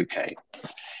sometimes in the UK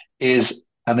is,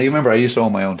 and I remember I used to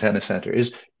own my own tennis center,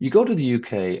 is you go to the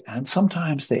UK and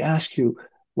sometimes they ask you,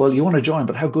 well, you want to join,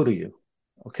 but how good are you?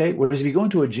 Okay. Whereas if you go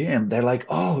into a gym, they're like,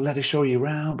 oh, let us show you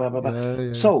around, blah, blah, blah. yeah,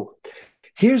 yeah. So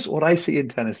here's what I see in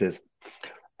tennis is,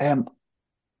 um,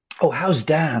 oh, how's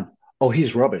Dan? Oh,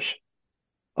 he's rubbish.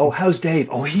 Oh, how's Dave?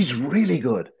 Oh, he's really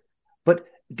good. But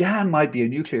Dan might be a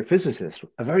nuclear physicist,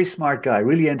 a very smart guy,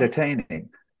 really entertaining.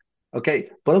 Okay,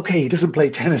 but okay, he doesn't play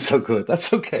tennis so good.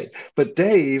 That's okay. But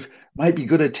Dave might be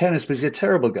good at tennis, but he's a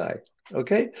terrible guy.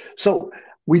 Okay, so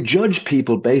we judge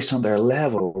people based on their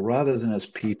level rather than as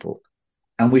people,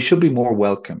 and we should be more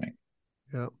welcoming.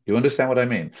 Yeah. You understand what I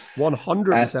mean? And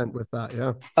 100% with that.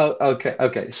 Yeah. oh, okay,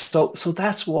 okay. So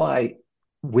that's why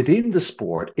within the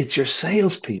sport, it's your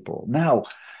salespeople. Now,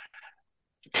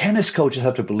 tennis coaches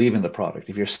have to believe in the product.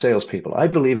 If you're salespeople, I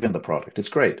believe in the product. It's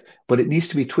great, but it needs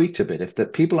to be tweaked a bit. If the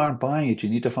people aren't buying it, you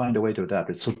need to find a way to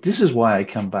adapt it. So this is why I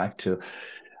come back to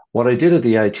what I did at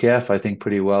the ITF. I think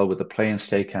pretty well with the Play and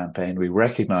Stay campaign. We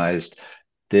recognized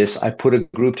this. I put a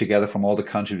group together from all the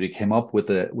countries. We came up with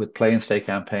the with Play and Stay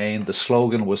campaign. The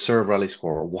slogan was Serve Rally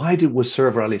Score. Why did was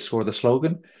Serve Rally Score the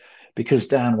slogan? Because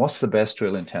Dan, what's the best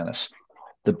drill in tennis?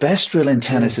 The best drill in The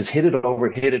tennis game. is hit it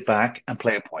over, hit it back, and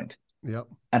play a point. Yep.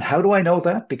 And how do I know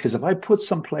that? Because if I put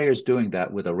some players doing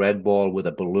that with a red ball, with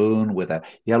a balloon, with a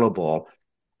yellow ball,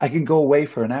 I can go away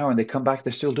for an hour and they come back,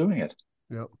 they're still doing it.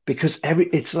 Yep. Because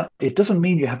it doesn't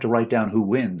mean you have to write down who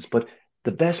wins, but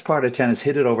the best part of tennis,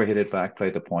 hit it over, hit it back, play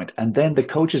the point. And then the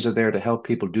coaches are there to help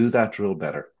people do that drill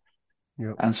better.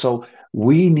 Yep. And so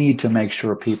we need to make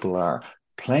sure people are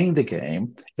playing the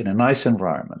game in a nice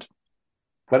environment.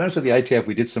 When I was at the ITF,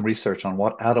 we did some research on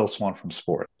what adults want from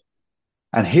sport.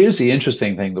 And here's the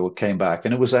interesting thing that came back,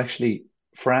 and it was actually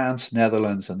France,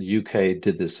 Netherlands, and the UK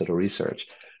did this sort of research.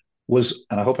 Was,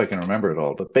 and I hope I can remember it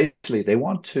all, but basically they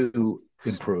want to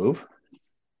improve,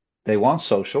 they want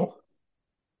social,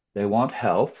 they want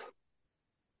health.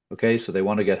 Okay, so they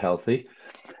want to get healthy.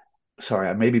 Sorry,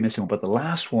 I may be missing one, but the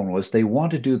last one was they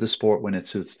want to do the sport when it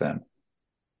suits them.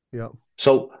 Yep.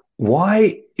 So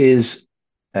why is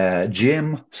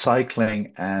gym,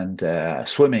 cycling, and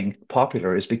swimming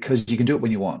popular? Is because you can do it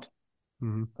when you want.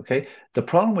 Mm-hmm. Okay. The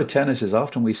problem with tennis is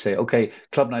often we say, okay,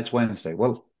 club night's Wednesday.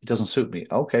 Well, it doesn't suit me.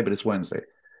 Okay, but it's Wednesday.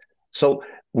 So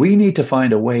we need to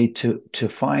find a way to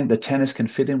find that tennis can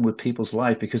fit in with people's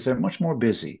life because they're much more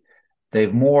busy.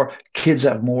 They've more kids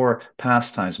have more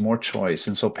pastimes, more choice,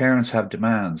 and so parents have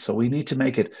demands. So we need to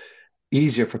make it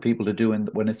easier for people to do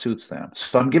when it suits them.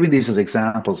 So I'm giving these as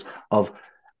examples of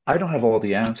I don't have all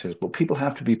the answers, but people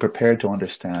have to be prepared to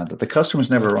understand that the customer's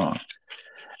never Yep. wrong.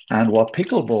 And what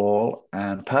pickleball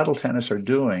and paddle tennis are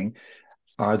doing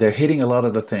are they're hitting a lot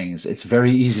of the things. It's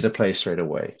very easy to play straight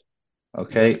away.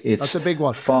 Okay. Yes. That's It's a big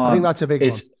one. I think fun. that's a big one.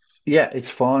 It's yeah, it's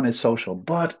fun, it's social.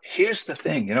 But here's the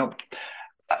thing,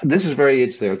 this is very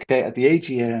interesting. Okay. At the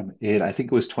AGM in I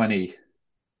think it was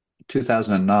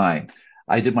 2009,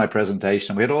 I did my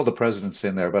presentation. We had all the presidents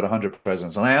in there, about 100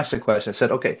 presidents. And I asked a question. I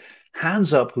said, okay,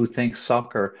 hands up who thinks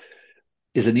soccer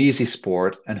is an easy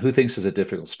sport and who thinks it's a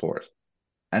difficult sport.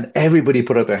 And everybody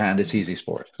put up their hand, it's easy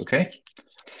sport. Okay.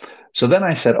 So then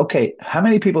I said, okay, how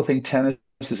many people think tennis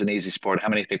is an easy sport? How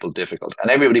many people difficult? And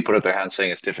everybody put up their hand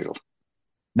saying it's difficult.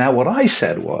 Now, what I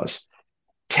said was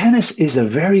tennis is a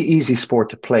very easy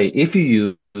sport to play if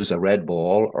you use a red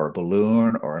ball or a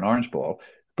balloon or an orange ball.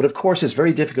 But of course, it's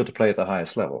very difficult to play at the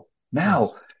highest level. Yes.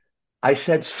 Now, I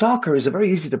said soccer is a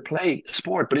very easy to play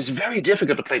sport, but it's very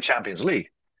difficult to play Champions League.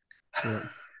 Yeah.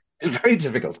 It's very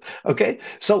difficult. Okay.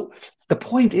 So the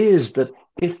point is that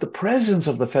if the presidents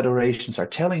of the federations are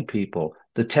telling people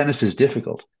that tennis is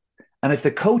difficult, and if the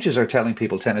coaches are telling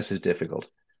people tennis is difficult,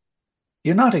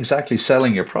 you're not exactly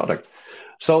selling your product.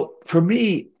 So for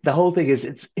me, the whole thing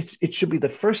is it should be the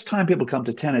first time people come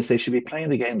to tennis, they should be playing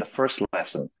the game the first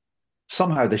lesson.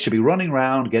 Somehow they should be running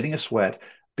around, getting a sweat,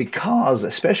 because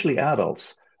especially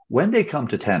adults, when they come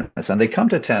to tennis, and they come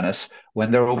to tennis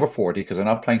when they're over 40, because they're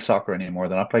not playing soccer anymore,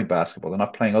 they're not playing basketball, they're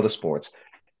not playing other sports,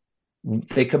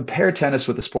 they compare tennis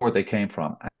with the sport they came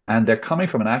from, and they're coming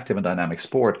from an active and dynamic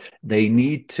sport. They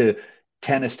need to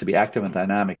tennis to be active and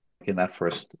dynamic in that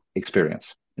first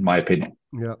experience, in my opinion.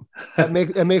 Yeah.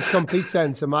 It makes complete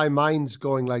sense. And my mind's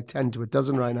going like 10 to a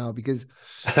dozen right now because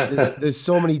there's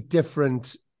so many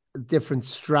different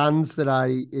strands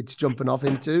that it's jumping off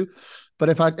into. But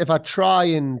if I try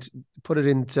and put it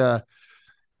into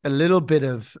a little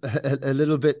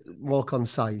bit more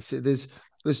concise, there's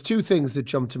two things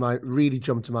that really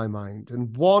jump to my mind.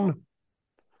 And one,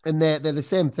 and they're the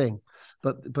same thing,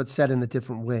 but said in a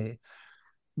different way.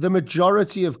 The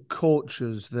majority of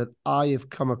coaches that I have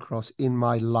come across in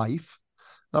my life,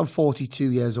 I'm 42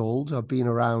 years old. I've been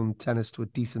around tennis to a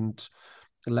decent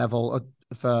level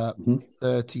for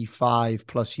 35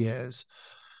 plus years,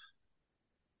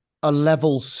 are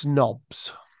level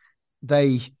snobs.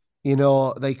 They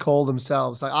call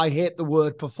themselves, like, I hate the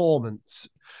word performance.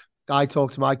 I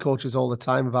talk to my coaches all the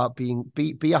time about be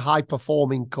a high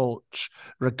performing coach,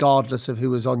 regardless of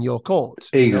who is on your court.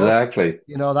 Exactly.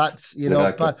 That's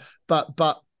Exactly.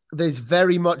 but there's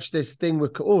very much this thing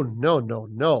with, oh,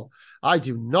 no, I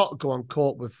do not go on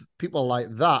court with people like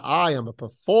that. I am a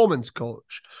performance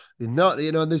coach. And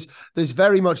there's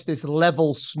very much this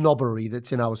level snobbery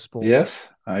that's in our sport. Yes,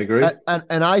 I agree.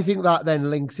 And I think that then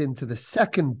links into the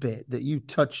second bit that you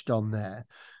touched on there,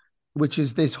 which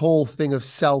is this whole thing of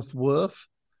self-worth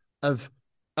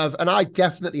and I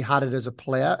definitely had it as a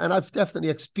player, and I've definitely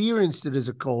experienced it as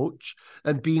a coach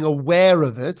and being aware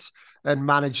of it and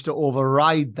managed to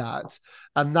override that.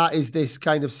 And that is this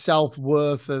kind of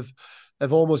self-worth of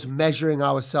almost measuring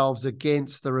ourselves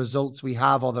against the results we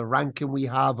have or the ranking we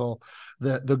have or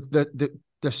the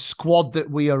the squad that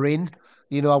we are in.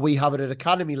 We have it at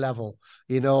academy level.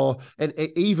 And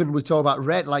even we talk about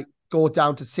red, like go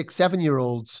down to 6, 7 year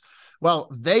olds. Well,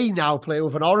 they now play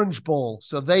with an orange ball,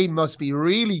 so they must be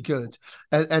really good,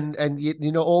 and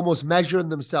almost measuring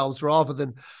themselves rather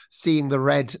than seeing the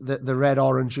red,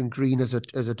 orange, and green as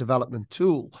a development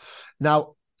tool.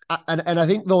 Now, and I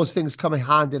think those things come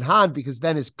hand in hand, because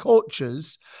then as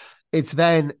coaches, it's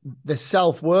then the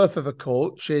self-worth of a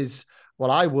coach is,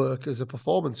 well, I work as a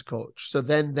performance coach. So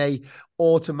then they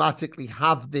automatically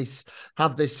have this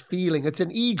feeling. It's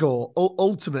an ego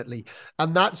ultimately.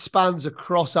 And that spans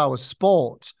across our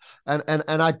sport. And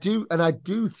I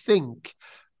do think,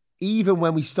 even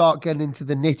when we start getting into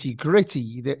the nitty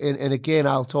gritty, and again,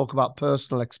 I'll talk about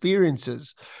personal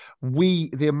experiences.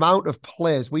 The amount of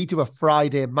players, we do a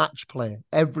Friday match play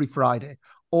every Friday,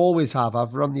 always have.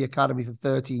 I've run the academy for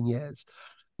 13 years.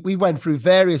 We went through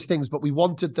various things, but we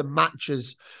wanted the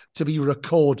matches to be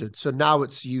recorded. So now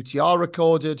it's UTR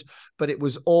recorded, but it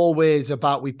was always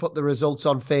about, we put the results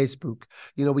on Facebook.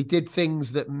 We did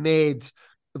things that made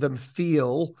them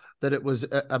feel that it was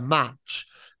a match.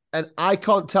 And I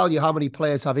can't tell you how many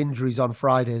players have injuries on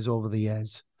Fridays over the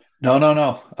years. No, no,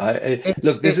 no. It's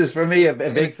Look, this it, is for me it a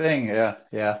and big thing. Yeah,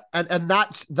 yeah.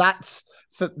 that's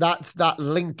that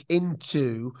link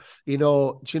into, do you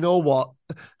know what,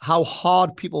 how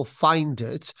hard people find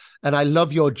it. And I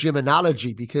love your gym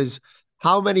analogy, because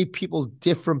how many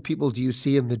different people do you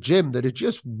see in the gym that are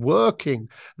just working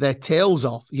their tails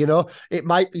off? It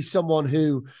might be someone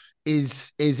who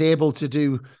is able to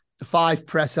do 5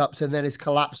 press-ups and then is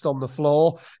collapsed on the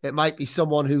floor. It might be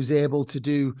someone who's able to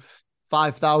do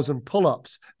 5,000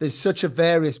 pull-ups. There's such a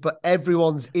various, but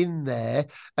everyone's in there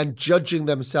and judging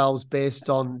themselves based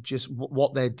on just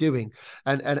what they're doing.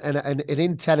 And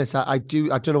in tennis, I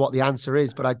don't know what the answer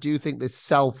is, but I do think this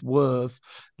self-worth,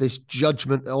 this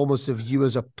judgment almost of you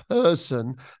as a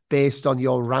person based on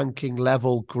your ranking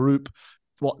level, group,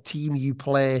 what team you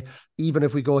play. Even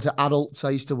if we go to adults,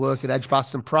 I used to work at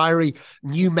Edgbaston Priory,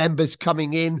 new members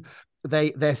coming in,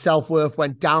 their self-worth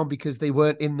went down because they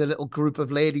weren't in the little group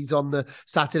of ladies on the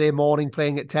Saturday morning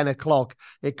playing at 10 o'clock.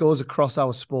 It goes across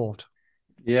our sport.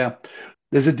 Yeah.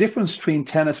 There's a difference between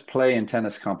tennis play and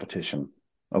tennis competition.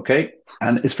 Okay.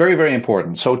 And it's very, very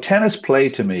important. So, tennis play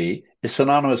to me is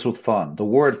synonymous with fun. The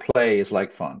word play is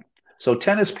like fun. So,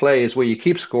 tennis play is where you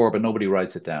keep score, but nobody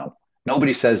writes it down.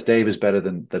 Nobody says Dave is better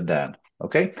than Dan.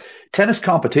 Okay. Tennis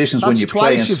competitions when That's you play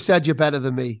twice and you've said you're better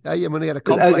than me. Hey, I'm going to get a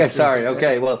okay, complex here. sorry.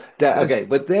 Okay. Well, okay.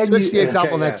 But then Switch you, the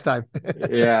example okay. Yeah. next time.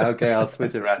 Yeah. Okay. I'll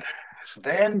switch it around.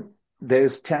 Then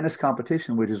there's tennis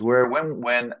competition, which is where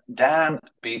when Dan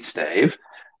beats Dave,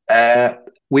 uh,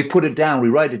 we put it down, we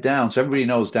write it down, so everybody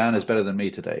knows Dan is better than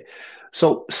me today.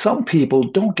 So some people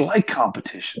don't like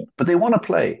competition, but they want to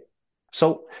play.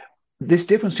 So this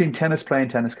difference between tennis play and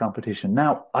tennis competition.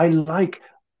 Now, I like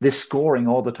this scoring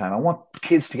all the time. I want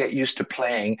kids to get used to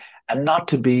playing and not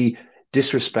to be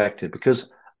disrespected, because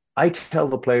I tell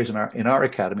the players in our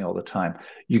academy all the time,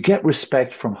 you get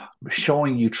respect from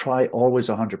showing you try always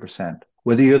 100%.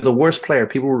 Whether you're the worst player,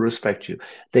 people will respect you.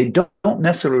 They don't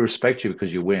necessarily respect you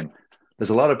because you win. There's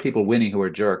a lot of people winning who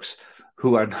are jerks,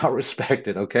 who are not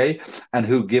respected, okay, and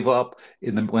who give up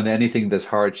when anything there's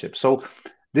hardship. So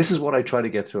this is what I try to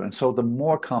get through. And so the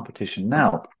more competition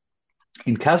now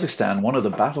in Kazakhstan, one of the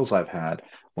battles I've had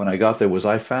when I got there was,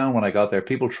 I found when I got there,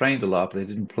 people trained a lot, but they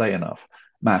didn't play enough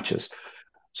matches.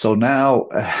 So now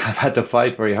I've had to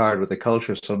fight very hard with the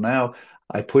culture. So now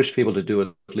I push people to do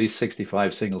at least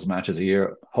 65 singles matches a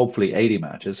year, hopefully 80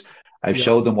 matches. I've Yeah,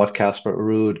 showed them what Casper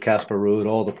Ruud,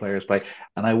 all the players play.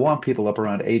 And I want people up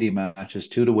around 80 matches,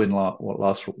 two to win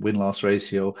loss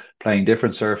ratio, playing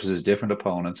different surfaces, different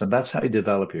opponents. And that's how you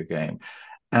develop your game.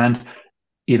 And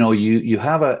you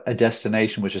have a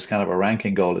destination which is kind of a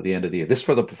ranking goal at the end of the year. This is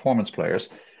for the performance players,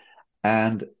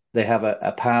 and they have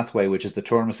a pathway, which is the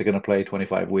tournaments they're going to play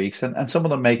 25 weeks, and some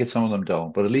of them make it, some of them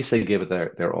don't, but at least they give it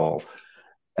their all.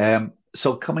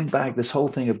 So coming back, this whole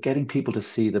thing of getting people to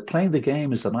see that playing the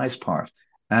game is the nice part.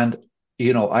 And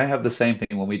I have the same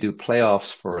thing when we do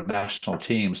playoffs for national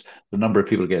teams. The number of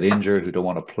people get injured who don't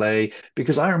want to play,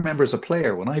 because I remember as a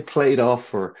player when I played off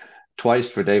for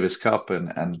twice for Davis Cup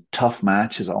and tough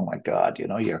matches. Oh my God,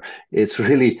 it's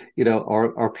really,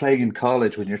 or playing in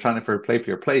college when you're trying to play for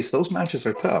your place. Those matches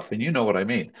are tough, and you know what I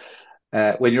mean.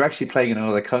 When you're actually playing in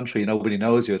another country, nobody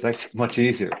knows you. It's actually much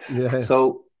easier. yeah,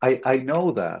 So I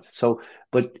know that. So,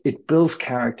 but it builds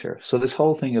character. So this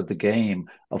whole thing of the game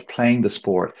of playing the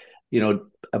sport,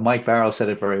 Mike Barrow said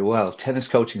it very well. Tennis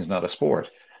coaching is not a sport.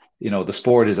 The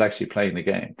sport is actually playing the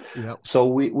game. yeah, So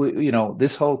we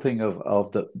this whole thing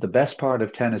of the best part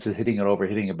of tennis is hitting it over,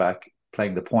 hitting it back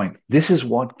playing the point. This is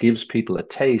what gives people a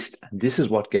taste, and this is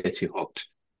what gets you hooked.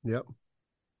 Yep.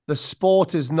 The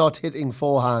sport is not hitting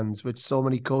forehands, which so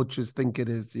many coaches think it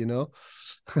is, you know?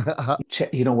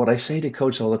 You know, what I say to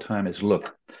coaches all the time is,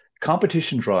 look,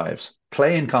 competition drives,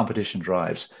 playing competition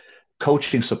drives,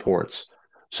 coaching supports.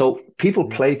 So people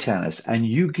Yep. play tennis and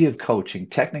you give coaching,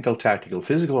 technical, tactical,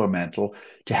 physical, or mental,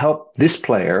 to help this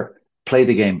player play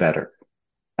the game better.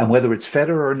 And whether it's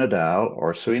Federer or Nadal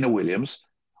or Serena Williams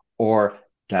or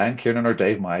Dan Kiernan or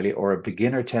Dave Miley or a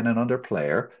beginner 10 and under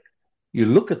player, you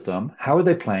look at them, how are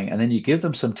they playing? And then you give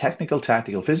them some technical,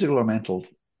 tactical, physical, or mental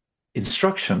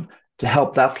instruction to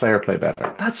help that player play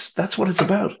better. That's what it's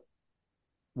about.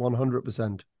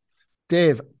 100%.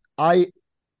 Dave, I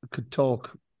could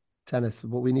talk tennis,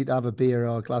 but we need to have a beer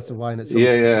or a glass of wine at some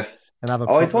Yeah, point yeah. and have a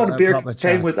Oh, I thought a beer proper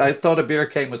came chat. with. I thought a beer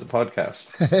came with the podcast.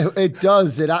 It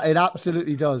does. It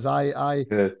absolutely does.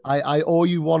 Good. I owe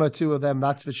you one or two of them,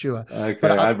 that's for sure. But Okay,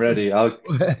 I'm ready. I'll.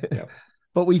 Yeah.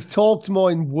 but we've talked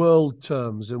more in world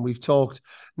terms, and we've talked.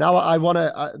 Now I want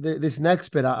to this next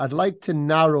bit. I'd like to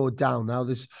narrow down. Now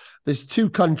there's two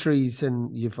countries,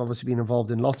 and you've obviously been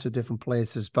involved in lots of different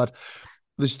places, but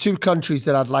there's two countries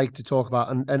that I'd like to talk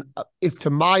about, and if to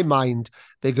my mind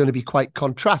they're going to be quite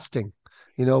contrasting.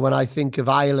 You know, when I think of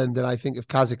Ireland and I think of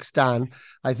Kazakhstan,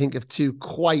 I think of two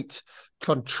quite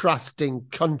contrasting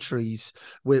countries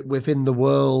within the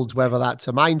world, whether that's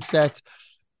a mindset.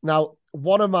 Now,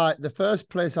 the first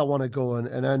place I want to go,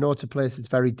 and I know it's a place that's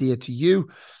very dear to you,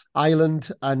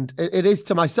 Ireland, and it is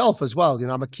to myself as well. You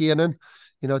know, I'm a Kiernan.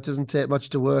 You know, it doesn't take much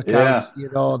to work out. Yeah. You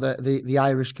know, the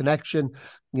Irish connection.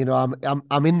 You know,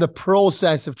 I'm in the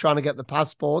process of trying to get the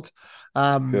passport.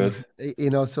 Good. You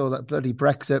know, so that bloody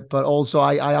Brexit, but also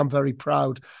I am very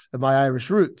proud of my Irish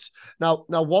roots. Now,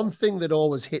 one thing that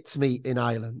always hits me in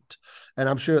Ireland, and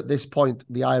I'm sure at this point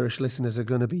the Irish listeners are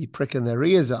going to be pricking their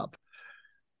ears up.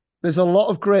 There's a lot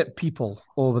of great people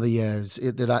over the years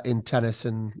that are in tennis,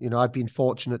 and you know I've been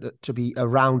fortunate to be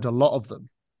around a lot of them.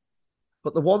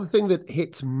 But the one thing that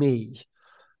hits me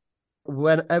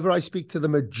whenever I speak to the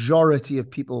majority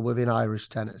of people within Irish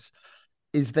tennis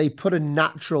is they put a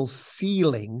natural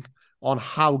ceiling on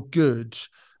how good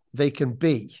they can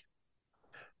be.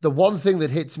 The one thing that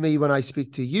hits me when I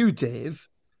speak to you, Dave,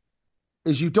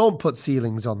 is you don't put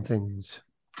ceilings on things.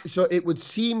 So it would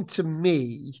seem to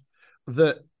me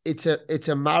that it's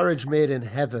a marriage made in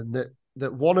heaven,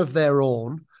 that one of their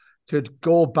own could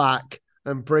go back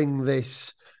and bring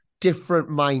this different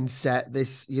mindset,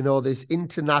 this, you know, this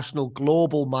international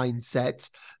global mindset,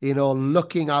 you know,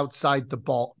 looking outside the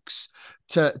box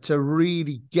to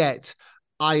really get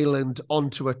Ireland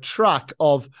onto a track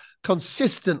of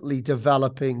consistently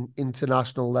developing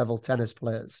international level tennis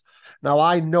players. Now,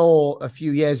 I know a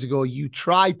few years ago you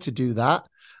tried to do that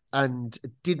and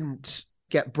didn't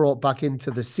get brought back into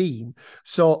the scene.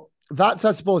 So that's,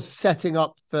 I suppose, setting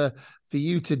up for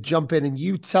you to jump in and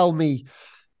you tell me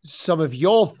some of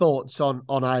your thoughts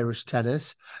on Irish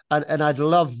tennis. And I'd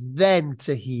love then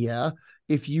to hear,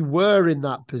 if you were in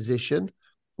that position,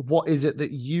 what is it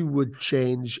that you would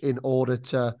change in order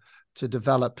to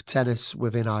develop tennis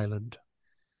within Ireland?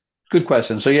 Good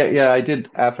question. So yeah, yeah, I did.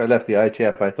 After I left the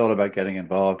ITF, I thought about getting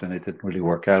involved, and it didn't really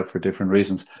work out for different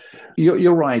reasons.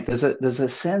 You're right. There's a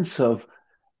sense of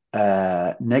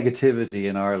negativity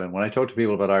in Ireland. When I talk to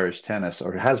people about Irish tennis,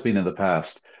 or it has been in the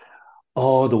past,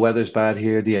 oh, the weather's bad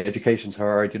here, the education's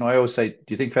hard. You know, I always say, do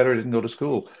you think Federer didn't go to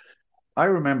school? I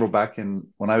remember back in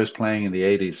when I was playing in the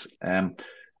 80s,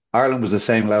 Ireland was the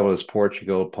same level as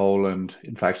Portugal, Poland,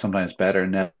 in fact, sometimes better,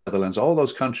 Netherlands, all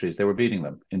those countries, they were beating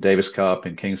them in Davis Cup,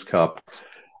 in King's Cup.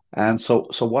 And so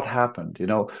what happened? You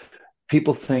know,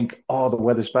 people think, oh, the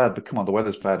weather's bad, but come on, the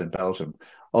weather's bad in Belgium.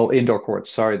 Oh, indoor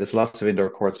courts. Sorry, there's lots of indoor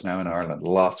courts now in Ireland,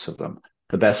 lots of them.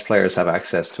 The best players have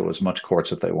access to as much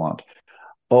courts as they want.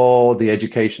 Oh, the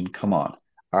education, come on.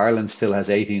 Ireland still has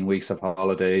 18 weeks of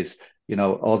holidays. You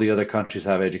know, all the other countries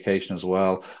have education as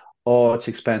well. Oh, it's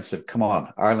expensive. Come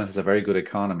on. Ireland has a very good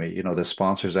economy. You know, there's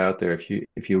sponsors out there if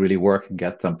you really work and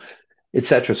get them, et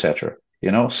cetera, et cetera.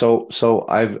 You know, so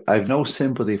I've no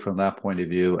sympathy from that point of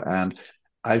view. And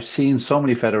I've seen so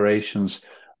many federations,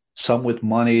 some with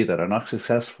money that are not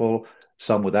successful,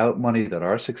 some without money that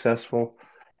are successful.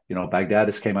 You know,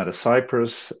 Baghdadis came out of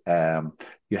Cyprus.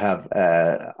 You have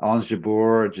Ons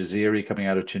Jabeur, Jaziri coming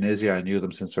out of Tunisia. I knew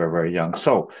them since they were very young.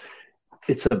 So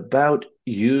it's about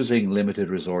using limited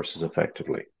resources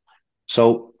effectively.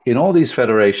 So in all these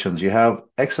federations, you have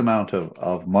X amount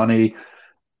of money,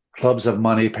 clubs have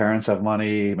money, parents have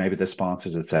money, maybe the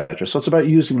sponsors, etc. So it's about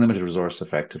using limited resource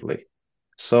effectively.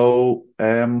 So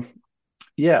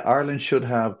Yeah, Ireland should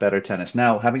have better tennis.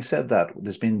 Now, having said that,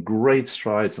 there's been great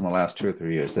strides in the last 2 or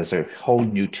 3 years. There's a whole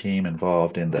new team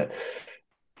involved in the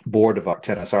board of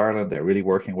Tennis Ireland. They're really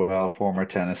working well, former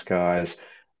tennis guys.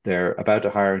 They're about to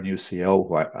hire a new CEO,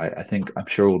 who I think I'm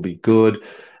sure will be good.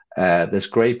 There's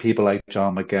great people like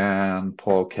John McGann,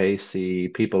 Paul Casey,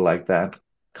 people like that.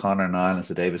 Conor Niles,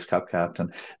 the Davis Cup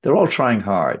captain. They're all trying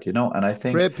hard, and I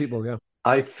think Great people, yeah.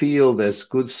 I feel there's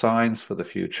good signs for the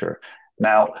future.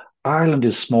 Now, Ireland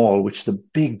is small, which is a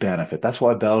big benefit. That's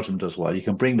why Belgium does well. You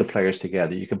can bring the players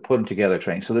together, you can put them together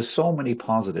training. So there's so many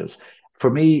positives. For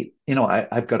me,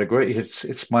 I've got a great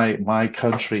it's my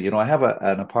country. I have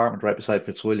an apartment right beside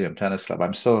Fitzwilliam Tennis Club.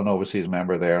 I'm still an overseas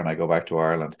member there and I go back to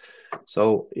Ireland.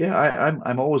 So yeah,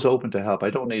 I'm always open to help. I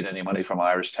don't need any money from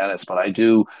Irish tennis, but I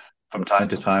do from time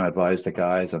to time advise the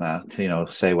guys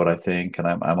and say what I think, and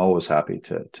I'm always happy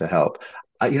to help.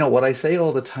 What I say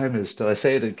all the time is, I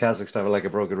say it in Kazakhstan like a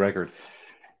broken record.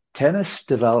 Tennis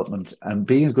development and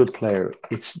being a good player,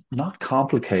 it's not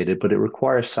complicated, but it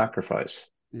requires sacrifice.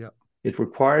 Yeah. It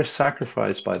requires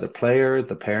sacrifice by the player,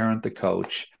 the parent, the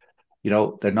coach.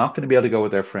 They're not going to be able to go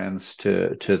with their friends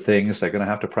to things. They're going to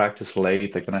have to practice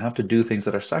late. They're going to have to do things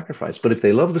that are sacrificed. But if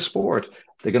they love the sport,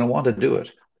 they're going to want to do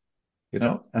it.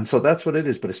 And so that's what it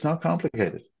is. But it's not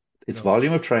complicated. It's No.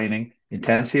 volume of training,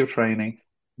 intensity of training,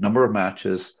 number of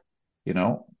matches, you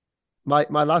know. My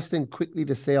last thing quickly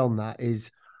to say on that is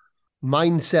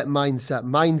mindset, mindset,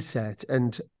 mindset.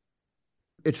 And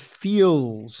it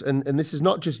feels, and this is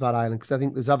not just about Ireland, because I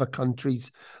think there's other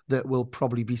countries that will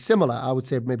probably be similar. I would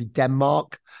say maybe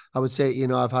Denmark. I would say,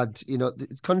 I've had,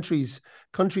 countries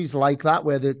like that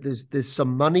where there's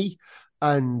some money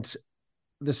and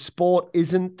the sport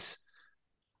isn't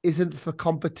for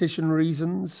competition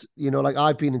reasons. Like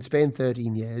I've been in Spain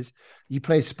 13 years. You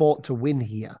play sport to win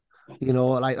here.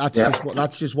 Like that's Yeah.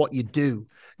 just what you do.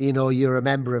 You're a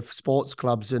member of sports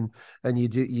clubs and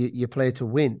you play to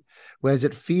win. Whereas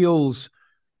it feels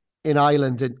in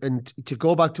Ireland, and to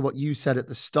go back to what you said at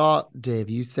the start, Dave,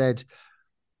 you said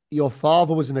your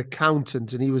father was an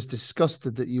accountant and he was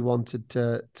disgusted that you wanted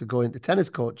to go into tennis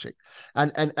coaching.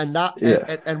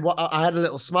 Yeah. And what I had a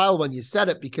little smile when you said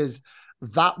it, because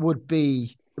that would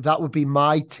be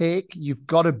my take. You've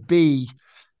got to be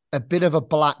a bit of a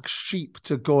black sheep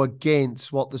to go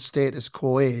against what the status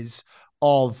quo is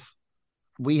of.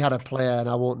 We had a player, and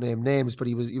I won't name names, but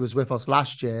he was with us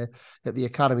last year at the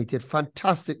academy, did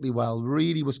fantastically well,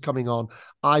 really was coming on.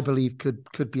 I believe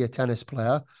could be a tennis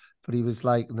player, but he was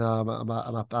like, no,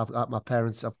 my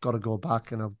parents, I've got to go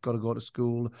back and I've got to go to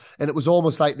school. And it was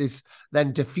almost like this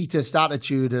then defeatist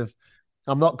attitude of,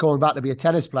 I'm not going back to be a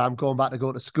tennis player. I'm going back to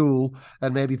go to school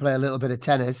and maybe play a little bit of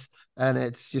tennis, and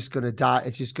it's just going to die.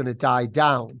 It's just going to die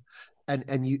down. And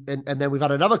then we've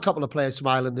had another couple of players from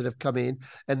Ireland that have come in,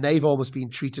 and they've almost been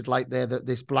treated like they're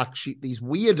this black sheep, these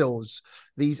weirdos.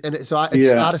 I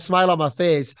Yeah. had a smile on my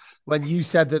face when you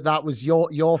said that was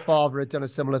your father had done a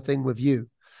similar thing with you.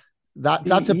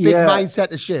 That's a big Yeah. mindset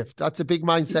to shift. That's a big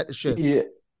mindset to shift. Yeah.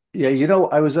 Yeah.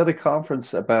 I was at a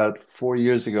conference about 4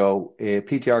 years ago, a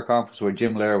PTR conference where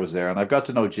Jim Lair was there, and I've got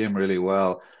to know Jim really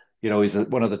well. He's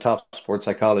one of the top sports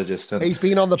psychologists. And He's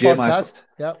been on the Jim, I podcast.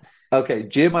 Yeah. Okay,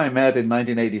 Jim, I met in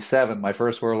 1987, my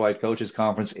first Worldwide Coaches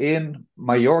Conference in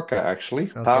Mallorca, actually,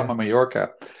 Okay. Palma, Mallorca,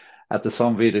 at the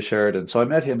Sun Vita Sheraton. So I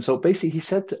met him. So basically, he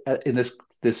said in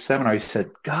this seminar, he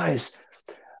said, guys,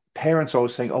 parents are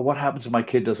always saying, "Oh, what happens if my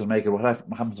kid doesn't make it? What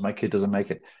happens if my kid doesn't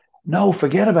make it?" No,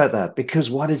 forget about that, because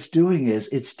what it's doing is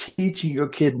it's teaching your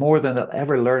kid more than they'll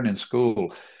ever learn in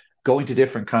school, going to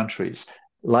different countries,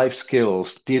 life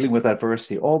skills, dealing with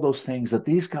adversity, all those things that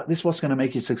this is what's going to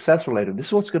make you successful later. This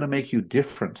is what's going to make you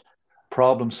different.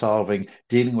 Problem solving,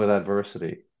 dealing with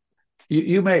adversity.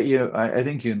 I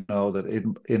think you know that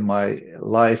in my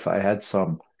life I had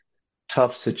some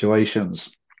tough situations.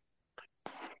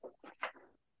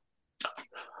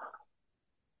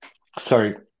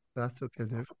 Sorry, That's okay,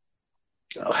 Dave.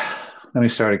 let me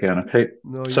start again. Okay.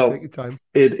 No, you take So your time.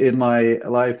 in my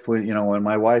life, when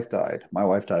my wife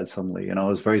died suddenly, it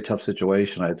was a very tough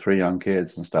situation. I had three young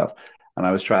kids and stuff, and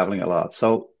I was traveling a lot.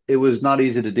 So it was not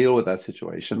easy to deal with that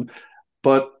situation.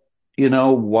 But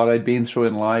what I'd been through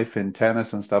in life in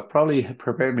tennis and stuff probably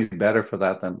prepared me better for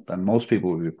that than most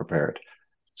people would be prepared.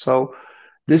 So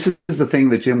this is the thing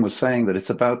that Jim was saying, that it's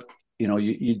about,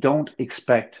 you don't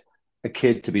expect a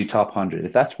kid to be top 100.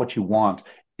 If that's what you want,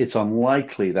 it's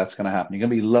unlikely that's going to happen. You're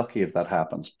going to be lucky if that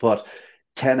happens. But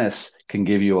tennis can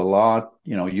give you a lot,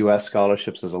 US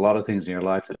scholarships. There's a lot of things in your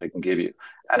life that it can give you.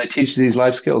 And it teaches these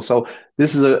life skills. So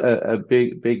this is a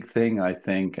big, big thing, I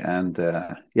think. And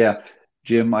yeah,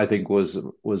 Jim, I think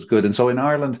was good. And so in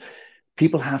Ireland,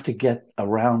 people have to get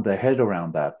around their head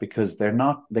around that because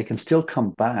they can still come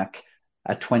back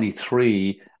at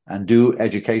 23 and do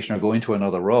education or go into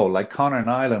another role. Like Connor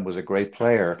Nyland was a great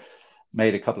player,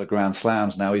 made a couple of grand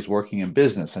slams. Now he's working in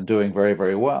business and doing very,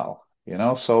 very well.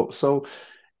 So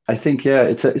I think yeah,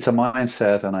 it's a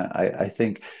mindset, and I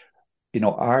think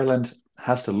Ireland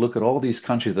has to look at all these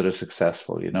countries that are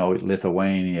successful,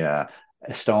 Lithuania,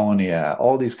 Estonia,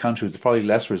 all these countries with probably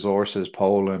less resources,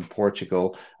 Poland,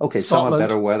 Portugal. Okay, some have better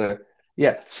Scotland. weather.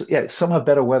 Yeah, yeah, some have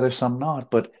better weather, some not,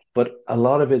 but a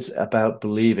lot of it's about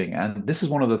believing. And this is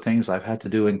one of the things I've had to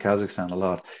do in Kazakhstan a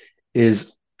lot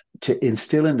is to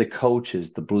instill in the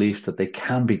coaches the belief that they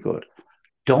can be good.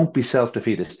 Don't be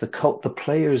self-defeatist. The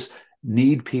players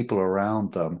need people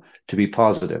around them to be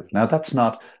positive. Now, that's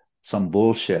not some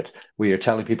bullshit where you're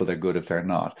telling people they're good if they're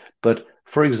not. But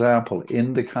for example,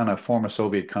 in the kind of former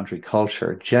Soviet country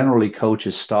culture, generally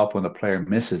coaches stop when the player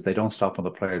misses. They don't stop when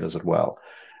the player does it well.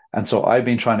 And so I've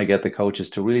been trying to get the coaches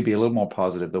to really be a little more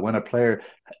positive that when a player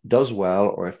does well,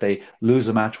 or if they lose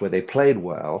a match where they played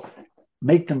well,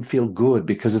 make them feel good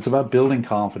because it's about building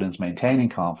confidence, maintaining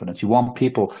confidence. You want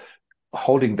people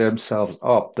holding themselves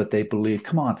up that they believe,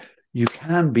 come on, you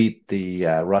can beat the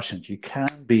Russians, you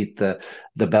can beat the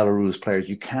Belarus players,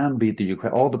 you can beat the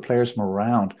Ukraine, all the players from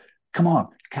around. Come on,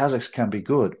 Kazakhs can be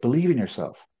good. Believe in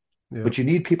yourself. Yeah. But you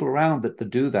need people around that to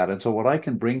do that. And so what I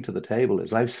can bring to the table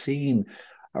is I've seen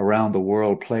around the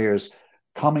world players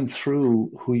coming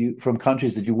through who you from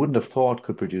countries that you wouldn't have thought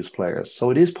could produce players.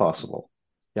 So it is possible.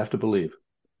 You have to believe.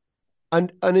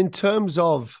 And in terms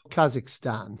of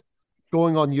Kazakhstan,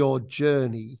 going on your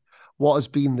journey, what has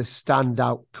been the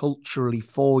standout culturally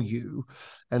for you,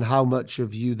 and how much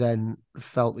have you then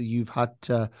felt that you've had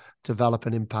to develop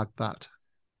and impact that?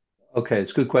 Okay,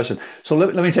 it's a good question. So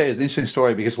let me tell you an interesting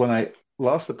story because when I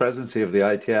lost the presidency of the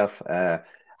ITF,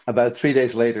 about 3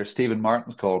 days later, Stephen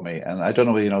Martins called me. And I don't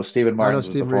know if you know, Stephen I know Martins was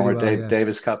the Stephen really former well, yeah.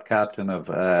 Davis Cup captain of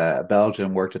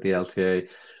Belgium, worked at the LTA.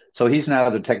 So he's now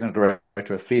the technical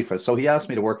director of FIFA. So he asked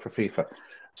me to work for FIFA.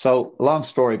 So long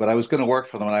story, but I was going to work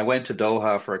for them. And I went to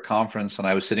Doha for a conference and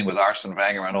I was sitting with Arsene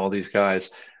Wenger and all these guys.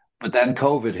 But then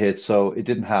COVID hit, so it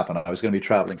didn't happen. I was going to be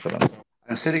traveling for them.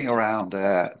 I'm sitting around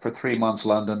for 3 months,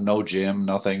 London, no gym,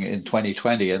 nothing in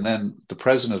 2020. And then the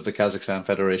president of the Kazakhstan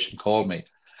Federation called me,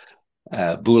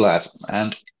 Bulat,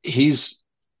 and he's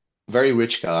a very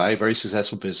rich guy, very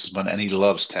successful businessman, and he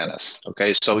loves tennis.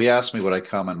 Okay, so he asked me would I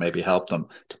come and maybe help them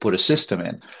to put a system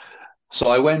in. So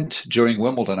I went during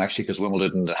Wimbledon, actually, because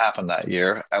Wimbledon didn't happen that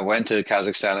year. I went to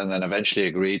Kazakhstan and then eventually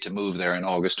agreed to move there in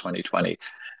August 2020.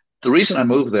 The reason I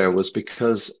moved there was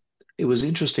because it was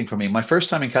interesting for me. My first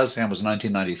time in Kazakhstan was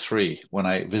 1993 when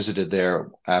I visited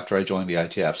there after I joined the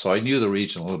ITF. So I knew the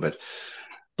region a little bit.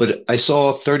 But I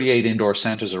saw 38 indoor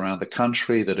centers around the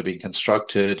country that had been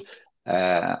constructed,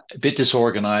 a bit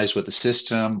disorganized with the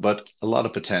system, but a lot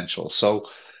of potential. So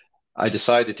I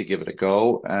decided to give it a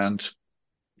go and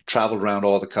traveled around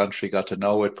all the country, got to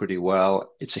know it pretty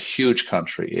well. It's a huge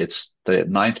country. It's the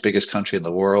ninth biggest country in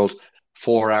the world.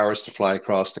 4 hours to fly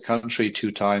across the country,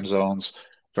 two time zones,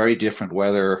 very different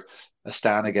weather.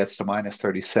 Astana gets to minus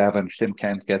 37,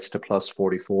 Shymkent gets to plus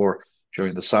 44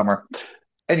 during the summer.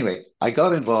 Anyway, I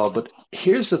got involved, but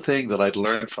here's the thing that I'd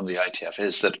learned from the ITF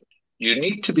is that you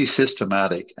need to be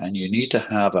systematic and you need to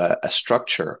have a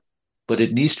structure, but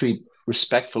it needs to be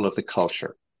respectful of the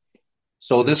culture.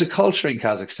 So Yeah. there's a culture in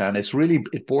Kazakhstan.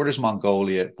 It borders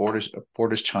Mongolia, it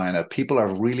borders China. People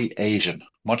are really Asian,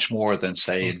 much more than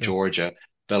say in Okay. Georgia,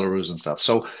 Belarus and stuff.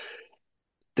 So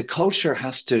the culture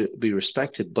has to be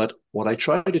respected. But what I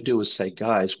try to do is say,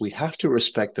 guys, we have to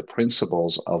respect the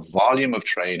principles of volume of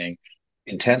training,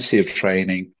 intensity of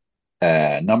training,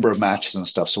 number of matches and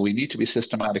stuff. So we need to be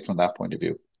systematic from that point of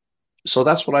view. So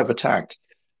that's what I've attacked.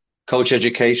 Coach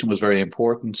education was very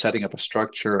important, setting up a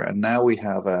structure, and now we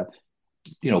have a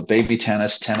baby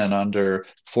tennis, 10 and under,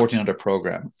 14 under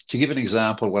program. To give an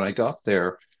example, when I got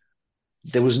there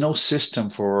was no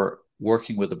system for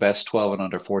working with the best 12 and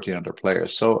under, 14 under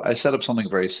players. So I set up something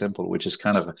very simple, which is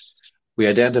kind of we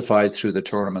identified through the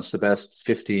tournaments the best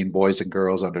 15 boys and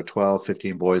girls under 12,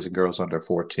 15 boys and girls under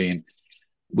 14.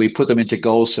 We put them into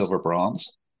gold, silver, bronze.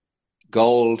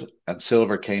 Gold and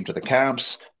silver came to the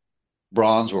camps,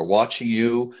 bronze were watching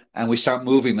you, and we start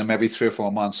moving them every 3 or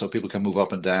 4 months so people can move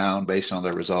up and down based on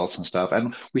their results and stuff.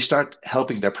 And we start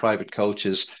helping their private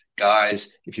coaches, guys,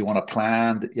 if you want to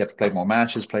plan, you have to play more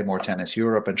matches, play more tennis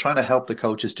Europe, and trying to help the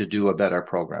coaches to do a better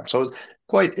program. So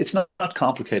it's not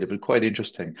complicated, but quite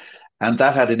interesting. And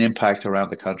that had an impact around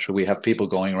the country. We have people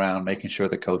going around making sure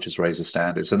the coaches raise the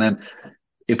standards. And then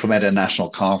implement a national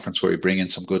conference where we bring in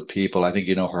some good people. I think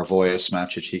you know Hervoyas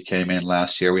Macic, he came in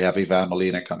last year. We have Ivan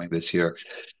Molina coming this year.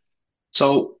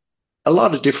 So a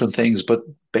lot of different things, but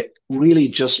really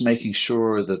just making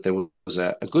sure that there was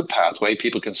a good pathway.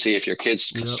 People can see if your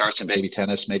kids Yeah. starts in baby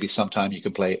tennis, maybe sometime you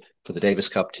can play for the Davis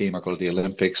Cup team or go to the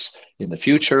Olympics in the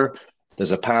future.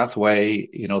 There's a pathway,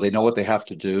 they know what they have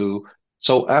to do.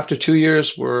 So after 2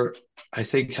 years, we're, I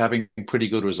think, having pretty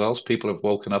good results. People have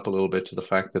woken up a little bit to the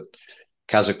fact that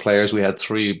Kazakh players, we had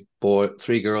three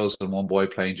girls and one boy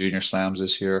playing junior slams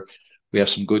this year. We have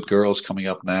some good girls coming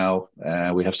up now.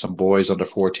 We have some boys under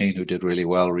 14 who did really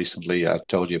well recently. I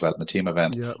told you about in the team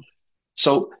event. Yeah.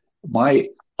 So my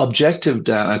objective,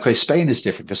 Dan, okay, Spain is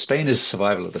different because Spain is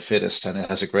survival of the fittest and it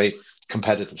has a great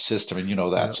competitive system, and you know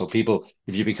that. Yeah. So people,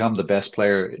 if you become the best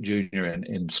player junior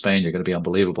in Spain, you're going to be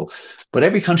unbelievable. But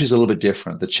every country is a little bit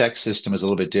different. The Czech system is a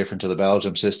little bit different to the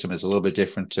Belgium system is a little bit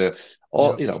different to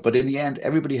all, Yeah. but in the end,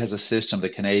 everybody has a system, the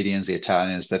Canadians, the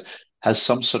Italians, that has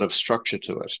some sort of structure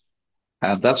to it.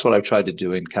 And that's what I've tried to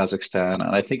do in Kazakhstan.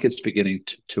 And I think it's beginning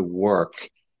to work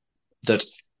that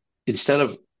instead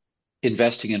of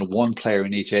investing in one player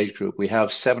in each age group, we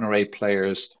have 7 or 8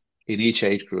 players in each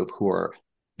age group who are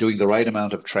doing the right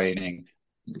amount of training,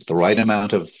 the right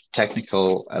amount of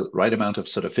technical, right amount of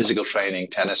sort of physical training,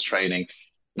 tennis training,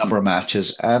 number of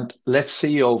matches. And let's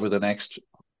see over the next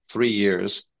 3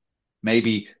 years,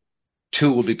 maybe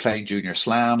two will be playing junior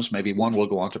slams, maybe one will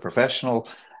go on to professional,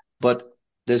 but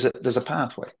there's a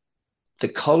pathway. The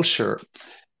culture,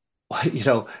 you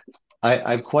know,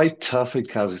 I'm quite tough in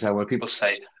Kazakhstan when people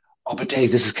say, "Oh, but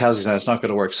Dave, this is Kazakhstan. It's not going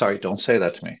to work." Sorry, don't say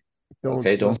that to me.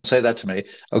 Okay, Don't know. don't say that to me.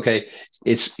 Okay,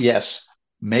 it's yes,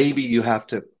 maybe you have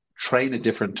to train at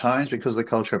different times because of the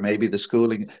culture, maybe the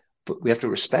schooling, but we have to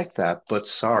respect that. But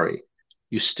sorry,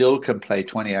 you still can play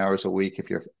 20 hours a week if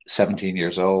you're 17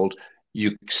 years old.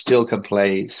 You still can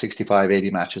play 65, 80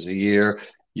 matches a year.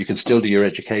 You can still do your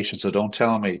education. So don't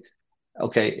tell me,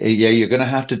 okay, yeah, you're going to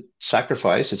have to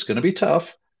sacrifice. It's going to be tough,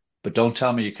 but don't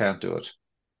tell me you can't do it.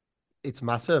 It's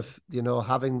massive,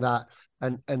 having that.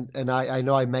 And I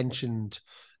know I mentioned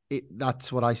it. That's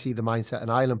what I see the mindset in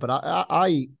Ireland, but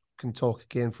I can talk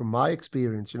again from my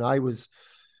experience. I was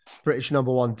British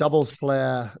number one doubles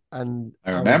player, and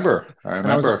I I was remember. I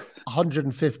and I was remember.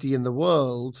 150 in the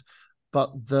world,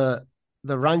 but the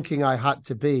ranking I had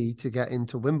to be to get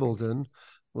into Wimbledon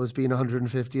was being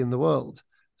 150 in the world.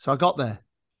 So I got there.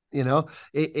 And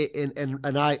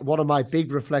I one of my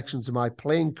big reflections of my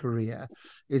playing career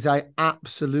is I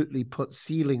absolutely put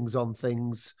ceilings on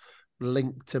things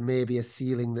linked to maybe a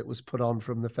ceiling that was put on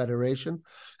from the federation.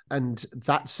 And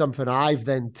that's something I've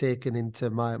then taken into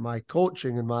my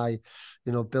coaching and my,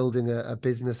 building a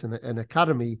business and an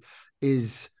academy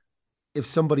is if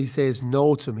somebody says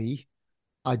no to me,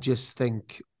 I just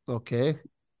think, okay,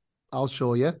 I'll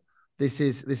show you. This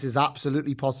is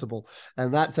absolutely possible,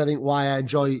 and that's I think why I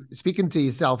enjoy speaking to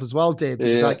yourself as well, Dave,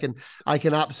 because I Yeah, can I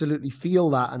can absolutely feel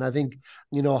that, and I think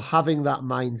having that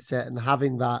mindset and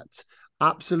having that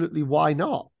absolutely why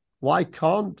not? Why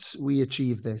can't we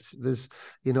achieve this?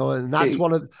 And that's it,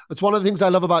 one of the things I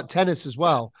love about tennis as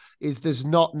well is there's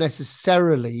not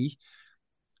necessarily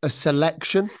a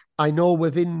selection. I know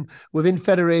within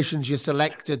federations you're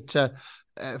selected to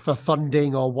for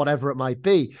funding or whatever it might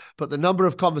be, but the number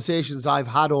of conversations I've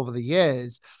had over the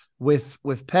years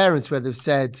with parents where they've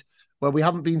said, "Well, we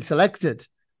haven't been selected."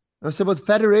 And I said, "Well,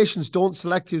 federations don't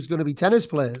select who's going to be tennis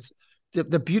players.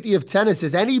 The beauty of tennis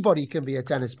is anybody can be a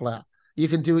tennis player. You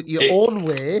can do it your it, own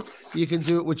way. You can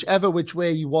do it which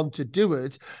way you want to do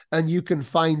it, and you can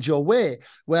find your way.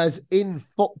 Whereas in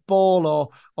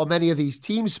football or many of these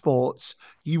team sports,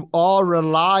 you are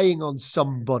relying on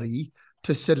somebody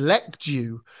to select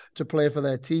you to play for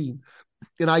their team.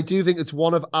 And I do think it's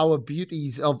one of our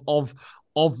beauties of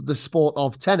the sport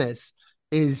of tennis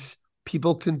is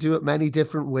people can do it many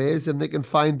different ways and they can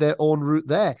find their own route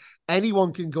there.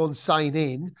 Anyone can go and sign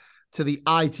in to the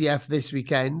ITF this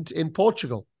weekend in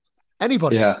Portugal.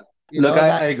 Anybody, yeah. Look,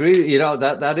 I that's agree.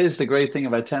 That is the great thing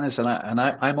about tennis, and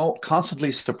I'm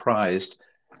constantly surprised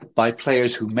by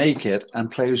players who make it and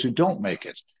players who don't make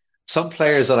it. Some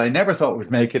players that I never thought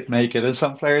would make it, and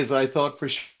some players that I thought for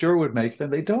sure would make it,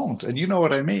 and they don't. And you know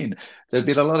what I mean. There's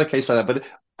been a lot of cases like that, but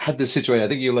I had this situation. I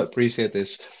think you'll appreciate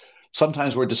this.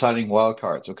 Sometimes we're deciding wild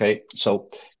cards. Okay, so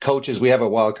coaches, we have a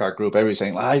wild card group. Everybody's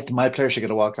saying, my player should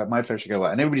get a wild card. My player should get a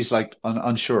wild, and everybody's like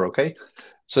unsure. Okay,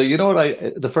 so you know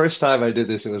what the first time I did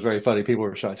this, it was very funny. People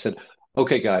were shy. I said,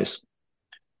 "Okay, guys,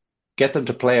 get them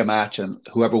to play a match, and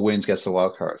whoever wins gets the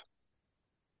wild card."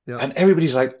 yeah. And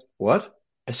everybody's like, "What?"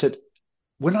 I said,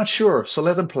 "We're not sure, so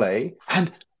let them play."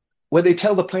 And when they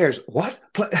tell the players, "What?"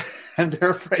 and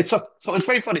they're afraid. So it's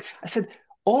very funny. I said,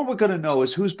 all we're going to know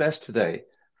is who's best today.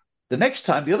 The next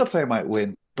time, the other player might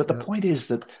win. But the Yeah. point is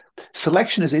that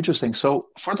selection is interesting. So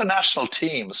for the national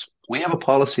teams, we have a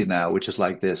policy now, which is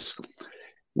like this.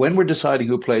 When we're deciding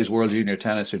who plays World Junior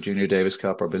Tennis or Junior Davis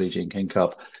Cup or Billie Jean King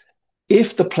Cup,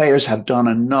 if the players have done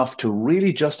enough to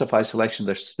really justify selection,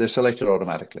 they're selected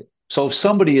automatically. So if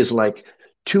somebody is like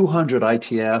 200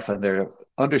 ITF and they're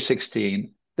under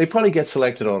 16, they probably get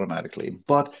selected automatically.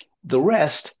 But the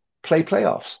rest play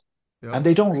playoffs Yeah. and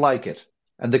they don't like it.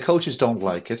 And the coaches don't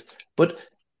like it. But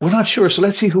we're not sure. So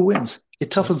let's see who wins. It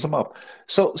Yeah. toughens them up.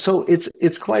 So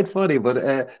it's quite funny.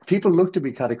 But people looked at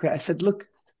me kind of crazy. I said, look,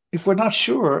 if we're not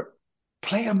sure,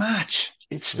 play a match.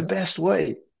 It's the Yeah. best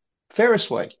way, fairest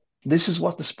way. This is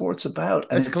what the sport's about,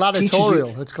 and It's it teaches you.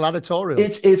 gladiatorial. It's gladiatorial.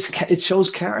 It shows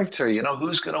character. You know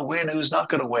who's going to win, who's not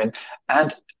going to win,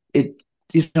 and it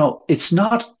it's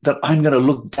not that I'm going to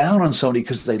look down on somebody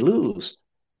because they lose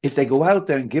if they go out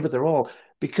there and give it their all.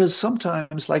 Because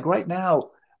sometimes, like right now,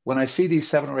 when I see these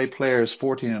 7 or 8 players,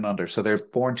 14 and under, so they're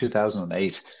born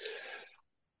 2008,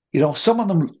 some of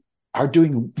them are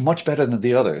doing much better than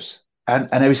the others. And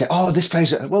I would say, oh, this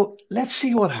player's well, let's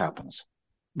see what happens.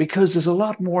 Because there's a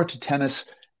lot more to tennis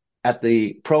at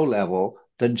the pro level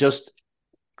than just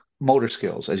motor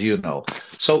skills, as you know.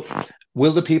 So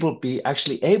will the people be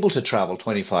actually able to travel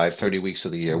 25, 30 weeks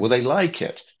of the year? Will they like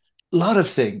it? A lot of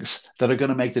things that are going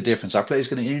to make the difference. Are players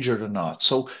going to injure or not?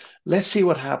 So let's see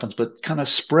what happens, but kind of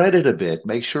spread it a bit.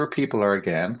 Make sure people are,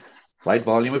 again, right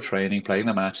volume of training, playing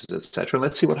the matches, etc.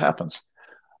 Let's see what happens.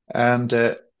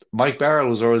 And Mike Barrell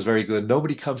was always very good.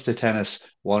 Nobody comes to tennis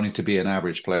wanting to be an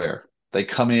average player. They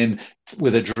come in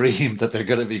with a dream that they're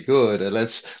going to be good, and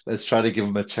let's try to give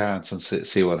them a chance and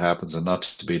see what happens, and not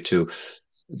to be too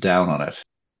down on it.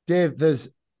 Dave, there's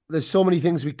so many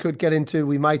things we could get into.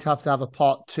 We might have to have a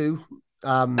part two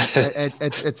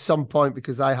at some point,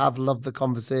 because I have loved the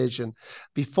conversation.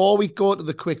 Before we go to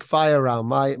the quick fire round,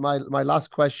 my last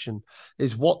question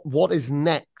is what is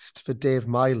next for Dave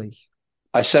Miley?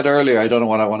 I said earlier I don't know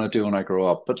what I want to do when I grow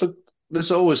up, but look,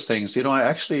 there's always things. I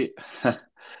actually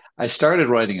I started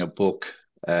writing a book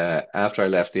after I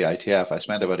left the ITF. I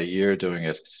spent about a year doing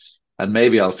it, and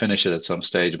maybe I'll finish it at some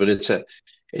stage. But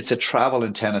it's a travel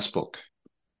and tennis book.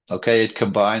 Okay, it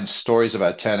combines stories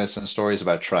about tennis and stories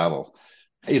about travel.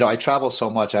 I travel so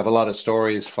much. I have a lot of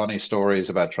stories, funny stories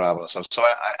about travel and stuff. So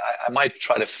I might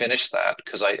try to finish that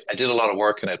because I did a lot of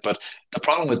work in it. But the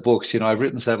problem with books, I've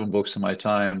written 7 books in my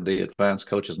time, the Advanced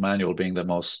Coaches Manual being the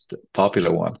most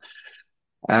popular one.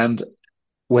 And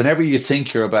whenever you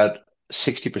think you're about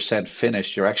 60%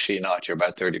 finished, you're actually not. You're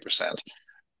about 30%.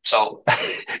 So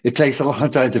it takes a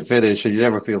long time to finish and you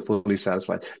never feel fully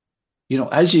satisfied.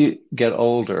 As you get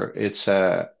older,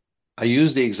 I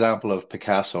use the example of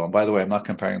Picasso. And by the way, I'm not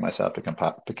comparing myself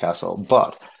to Picasso,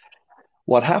 but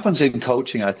what happens in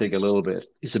coaching, I think, a little bit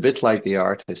is a bit like the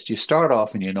artist. You start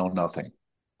off and you know nothing.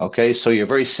 Okay. So you're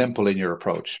very simple in your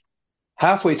approach.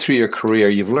 Halfway through your career,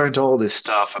 you've learned all this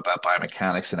stuff about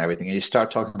biomechanics and everything. And you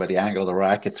start talking about the angle of the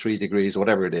racket, 3 degrees,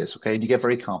 whatever it is. Okay. And you get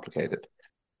very complicated.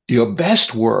 Your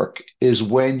best work is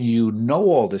when you know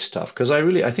all this stuff. Because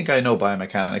I think I know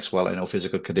biomechanics well. I know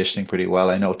physical conditioning pretty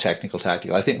well. I know technical,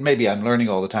 tactical. I think maybe I'm learning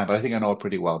all the time, but I think I know it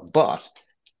pretty well. But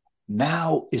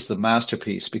now is the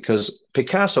masterpiece, because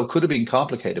Picasso could have been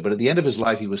complicated, but at the end of his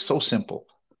life, he was so simple,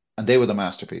 and they were the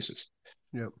masterpieces.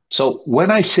 Yeah. So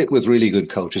when I sit with really good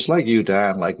coaches like you,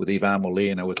 Dan, like with Ivan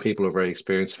Molina, with people who are very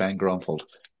experienced, Van Grunfeld,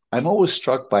 I'm always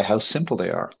struck by how simple they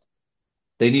are.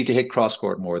 They need to hit cross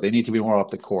court more. They need to be more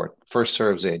up the court. First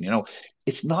serves in.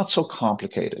 It's not so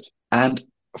complicated. And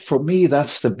for me,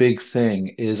 that's the big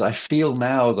thing. Is I feel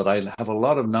now that I have a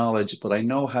lot of knowledge, but I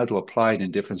know how to apply it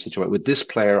in different situations. With this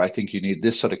player, I think you need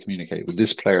this sort of communicate. With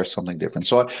this player, something different.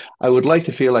 So I would like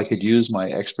to feel I could use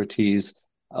my expertise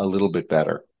a little bit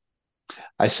better.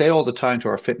 I say all the time to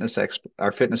our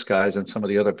fitness guys and some of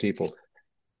the other people,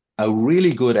 a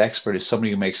really good expert is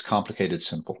somebody who makes complicated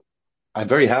simple. I'm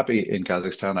very happy in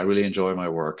Kazakhstan. I really enjoy my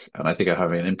work and I think I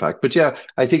have an impact. But yeah,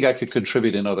 I think I could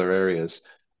contribute in other areas.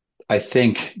 I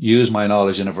think use my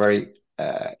knowledge in a very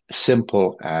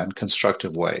simple and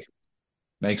constructive way.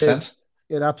 Make sense?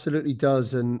 It absolutely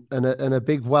does, and a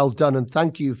big well done, and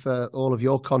thank you for all of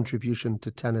your contribution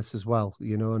to tennis as well.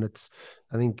 And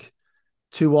I think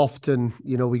too often,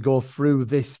 we go through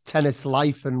this tennis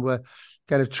life and we're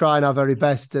kind of trying our very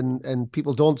best, and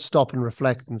people don't stop and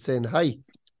reflect and saying, "Hey,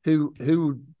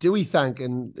 who do we thank,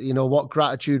 and what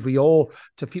gratitude we owe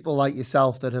to people like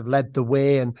yourself that have led the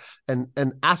way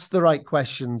and asked the right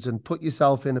questions and put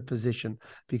yourself in a position,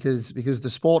 because the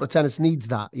sport of tennis needs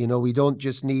that. We don't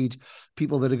just need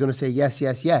people that are going to say yes,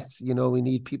 yes, yes. We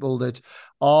need people that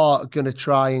are going to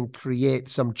try and create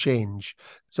some change.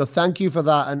 So thank you for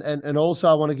that, and also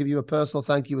I want to give you a personal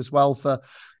thank you as well for,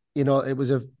 it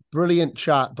was a brilliant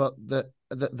chat, but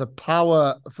the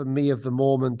power for me of the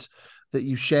moment that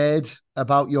you shared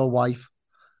about your wife,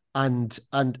 and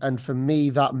for me,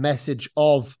 that message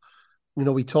of,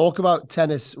 we talk about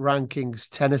tennis rankings,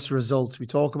 tennis results, we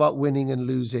talk about winning and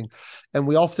losing, and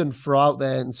we often throw out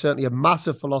there, and certainly a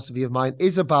massive philosophy of mine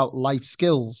is about life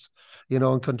skills,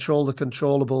 and control the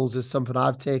controllables is something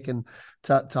I've taken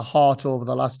to heart over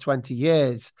the last 20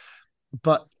 years.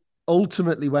 But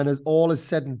ultimately, when all is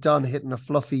said and done, hitting a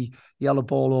fluffy yellow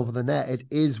ball over the net, it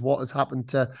is what has happened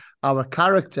to our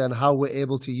character and how we're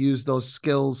able to use those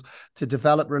skills to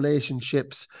develop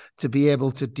relationships, to be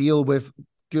able to deal with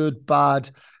good, bad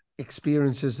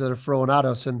experiences that are thrown at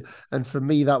us. And for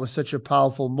me, that was such a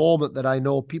powerful moment that I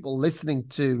know people listening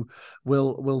to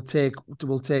will take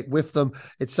with them.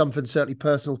 It's something certainly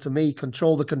personal to me.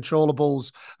 Control the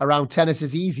controllables around tennis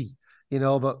is easy.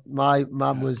 But my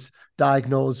mum was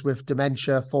diagnosed with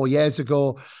dementia 4 years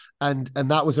ago, and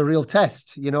that was a real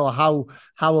test. How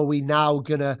are we now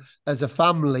gonna, as a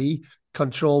family,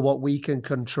 control what we can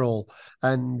control?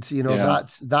 And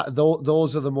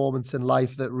those are the moments in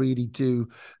life that really do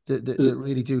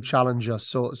really do challenge us.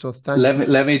 So thank you.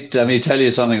 Let me tell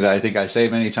you something that I think I say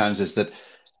many times, is that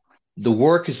the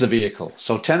work is the vehicle.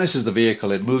 So tennis is the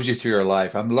vehicle. It moves you through your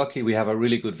life. I'm lucky we have a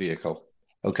really good vehicle.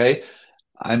 Okay.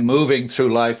 I'm moving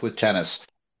through life with tennis.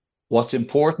 What's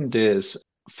important is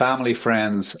family,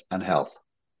 friends, and health.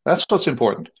 That's what's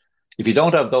important. If you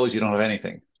don't have those, you don't have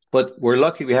anything. But we're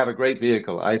lucky we have a great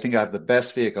vehicle. I think I have the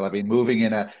best vehicle. I've been moving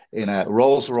in a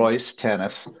Rolls Royce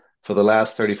tennis for the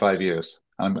last 35 years.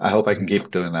 I hope I can keep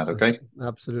doing that. Okay.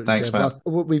 Absolutely, Thanks, Dave. man.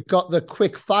 Well, we've got the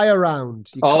quick fire round.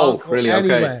 You can't Oh, go really?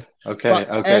 Okay. anywhere. Okay. But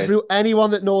Okay.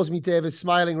 anyone that knows me, Dave, is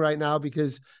smiling right now,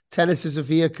 because tennis as a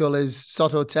vehicle is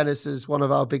Soto Tennis is one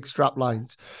of our big strap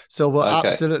lines. So we're Okay.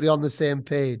 absolutely on the same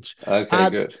page. Okay.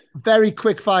 Good. Very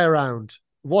quick fire round.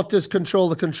 What does control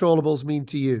the controllables mean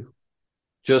to you?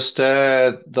 Just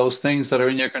those things that are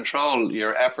in your control,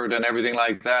 your effort and everything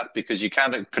like that, because you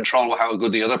can't control how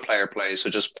good the other player plays. So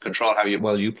just control how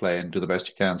well you play and do the best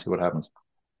you can. See what happens.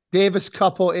 Davis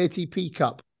Cup or ATP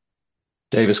Cup?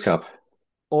 Davis Cup.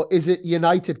 Or is it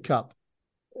United Cup?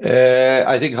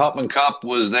 I think Hopman Cup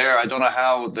was there. I don't know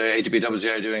how the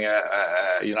ATPWGA are doing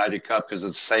a United Cup, because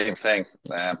it's the same thing.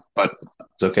 But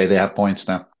it's okay. They have points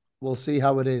now. We'll see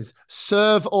how it is.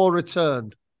 Serve or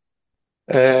return?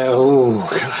 Oh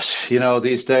gosh,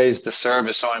 these days the serve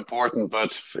is so important,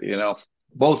 but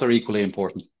both are equally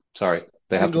important. Sorry,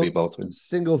 they have to be both.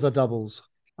 Singles or doubles?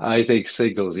 I think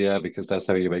singles, yeah, because that's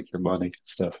how you make your money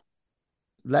stuff.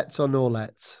 Let's or no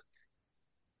let's?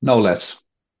 No less.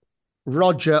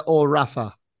 Roger or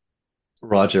Rafa?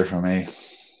 Roger for me.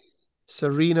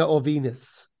 Serena or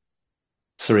Venus?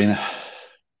 Serena.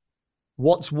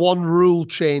 What's one rule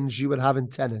change you would have in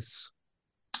tennis?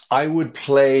 I would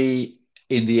play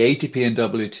in the ATP and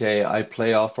WTA. I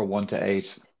play off for 1 to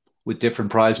 8 with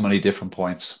different prize money, different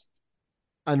points.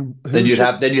 And then you'd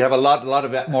have a lot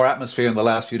of more atmosphere in the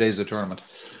last few days of the tournament.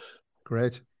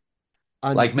 Great.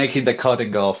 And like making the cut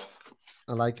in golf.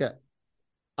 I like it.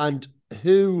 And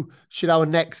who should our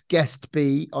next guest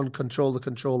be on Control the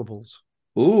Controllables?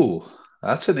 Ooh,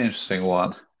 that's an interesting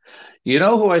one. You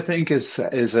know who I think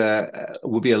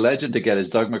would be a legend to get is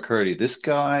Doug McCurdy. This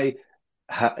guy,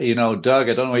 Doug.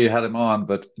 I don't know where you had him on,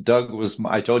 but Doug was.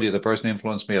 I told you the person who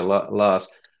influenced me a lot.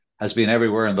 Has been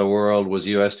everywhere in the world. Was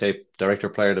US director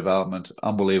of player development.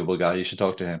 Unbelievable guy. You should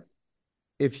talk to him.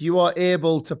 If you are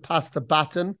able to pass the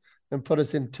baton and put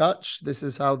us in touch, this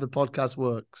is how the podcast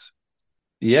works.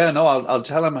 Yeah, no, I'll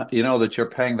tell him. That you're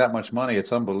paying that much money.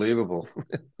 It's unbelievable.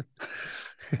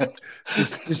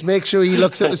 just make sure he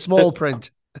looks at the small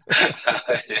print.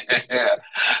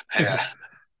 yeah.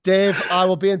 Dave, I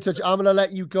will be in touch. I'm going to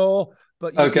let you go,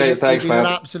 but you've been an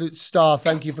absolute star.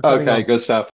 Thank you for coming on. Okay, good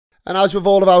stuff. And as with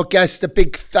all of our guests, a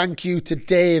big thank you to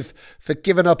Dave for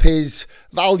giving up his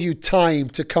valued time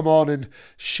to come on and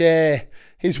share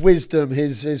his wisdom,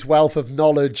 his wealth of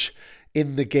knowledge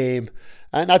in the game.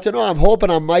 And I don't know, I'm hoping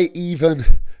I might even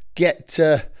get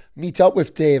to meet up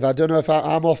with Dave. I don't know if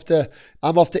I'm off to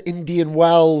Indian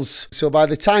Wells. So by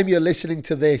the time you're listening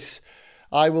to this,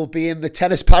 I will be in the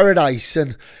tennis paradise.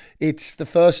 And it's the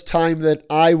first time that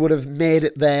I would have made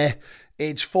it there,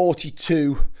 age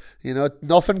 42. You know,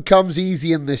 nothing comes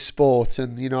easy in this sport.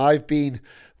 And, you know, I've been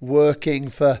working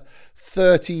for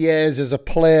 30 years as a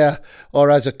player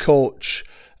or as a coach.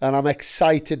 And I'm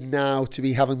excited now to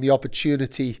be having the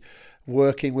opportunity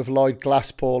working with Lloyd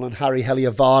Glasspool and Harry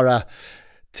Heliavara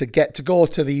to get to go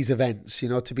to these events, you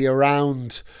know, to be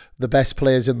around the best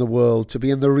players in the world, to be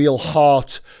in the real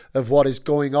heart of what is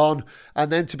going on,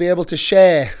 and then to be able to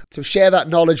share that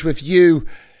knowledge with you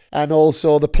and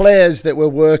also the players that we're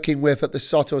working with at the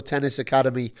Soto Tennis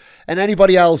Academy and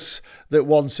anybody else that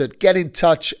wants it. Get in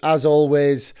touch as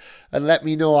always and let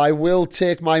me know. I will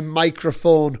take my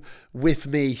microphone with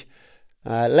me.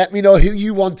 Let me know who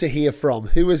you want to hear from.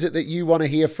 Who is it that you want to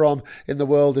hear from in the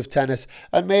world of tennis?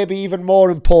 And maybe even more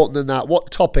important than that,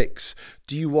 what topics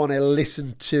do you want to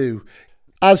listen to?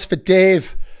 As for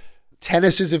Dave,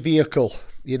 tennis is a vehicle.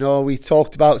 You know, we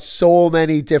talked about so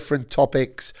many different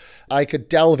topics. I could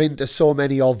delve into so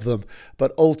many of them.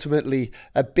 But ultimately,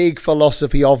 a big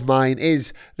philosophy of mine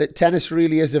is that tennis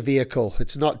really is a vehicle.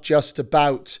 It's not just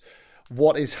about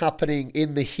what is happening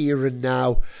in the here and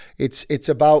now. It's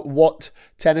about what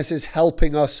tennis is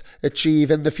helping us achieve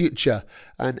in the future.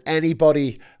 And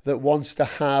anybody that wants to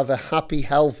have a happy,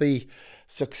 healthy,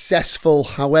 successful,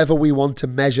 however we want to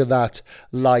measure that,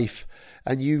 life,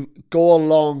 and you go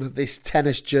along this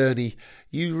tennis journey,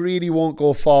 you really won't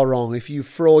go far wrong if you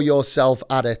throw yourself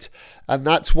at it. And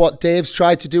that's what Dave's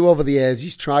tried to do over the years.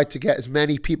 He's tried to get as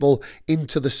many people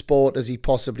into the sport as he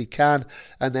possibly can,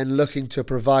 and then looking to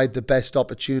provide the best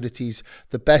opportunities,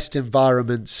 the best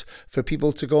environments for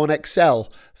people to go and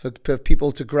excel, for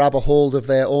people to grab a hold of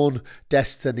their own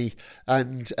destiny.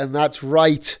 And that's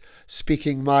right,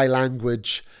 speaking my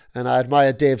language. And I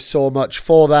admire Dave so much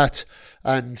for that.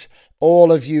 And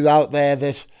all of you out there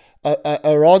that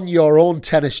are on your own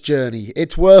tennis journey,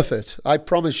 it's worth it. I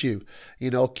promise you.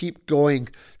 You know, keep going,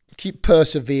 keep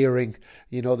persevering.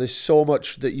 You know, there's so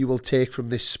much that you will take from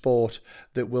this sport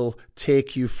that will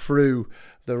take you through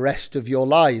the rest of your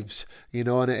lives, you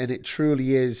know, and it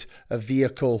truly is a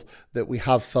vehicle that we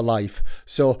have for life.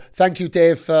 So thank you,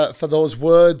 Dave, for those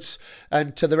words.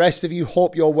 And to the rest of you,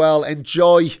 hope you're well.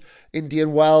 Enjoy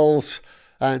Indian Wells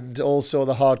and also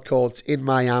the hard courts in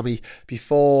Miami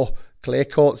before clay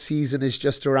court season is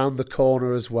just around the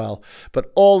corner as well.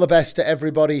 But all the best to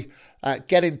everybody.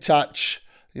 Get in touch.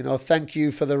 You know, thank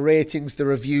you for the ratings, the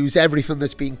reviews, everything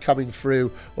that's been coming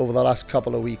through over the last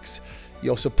couple of weeks.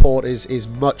 Your support is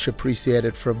much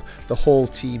appreciated from the whole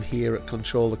team here at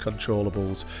Control the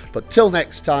Controllables. But till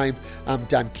next time, I'm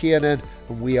Dan Kiernan,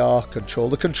 and we are Control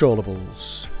the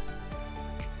Controllables.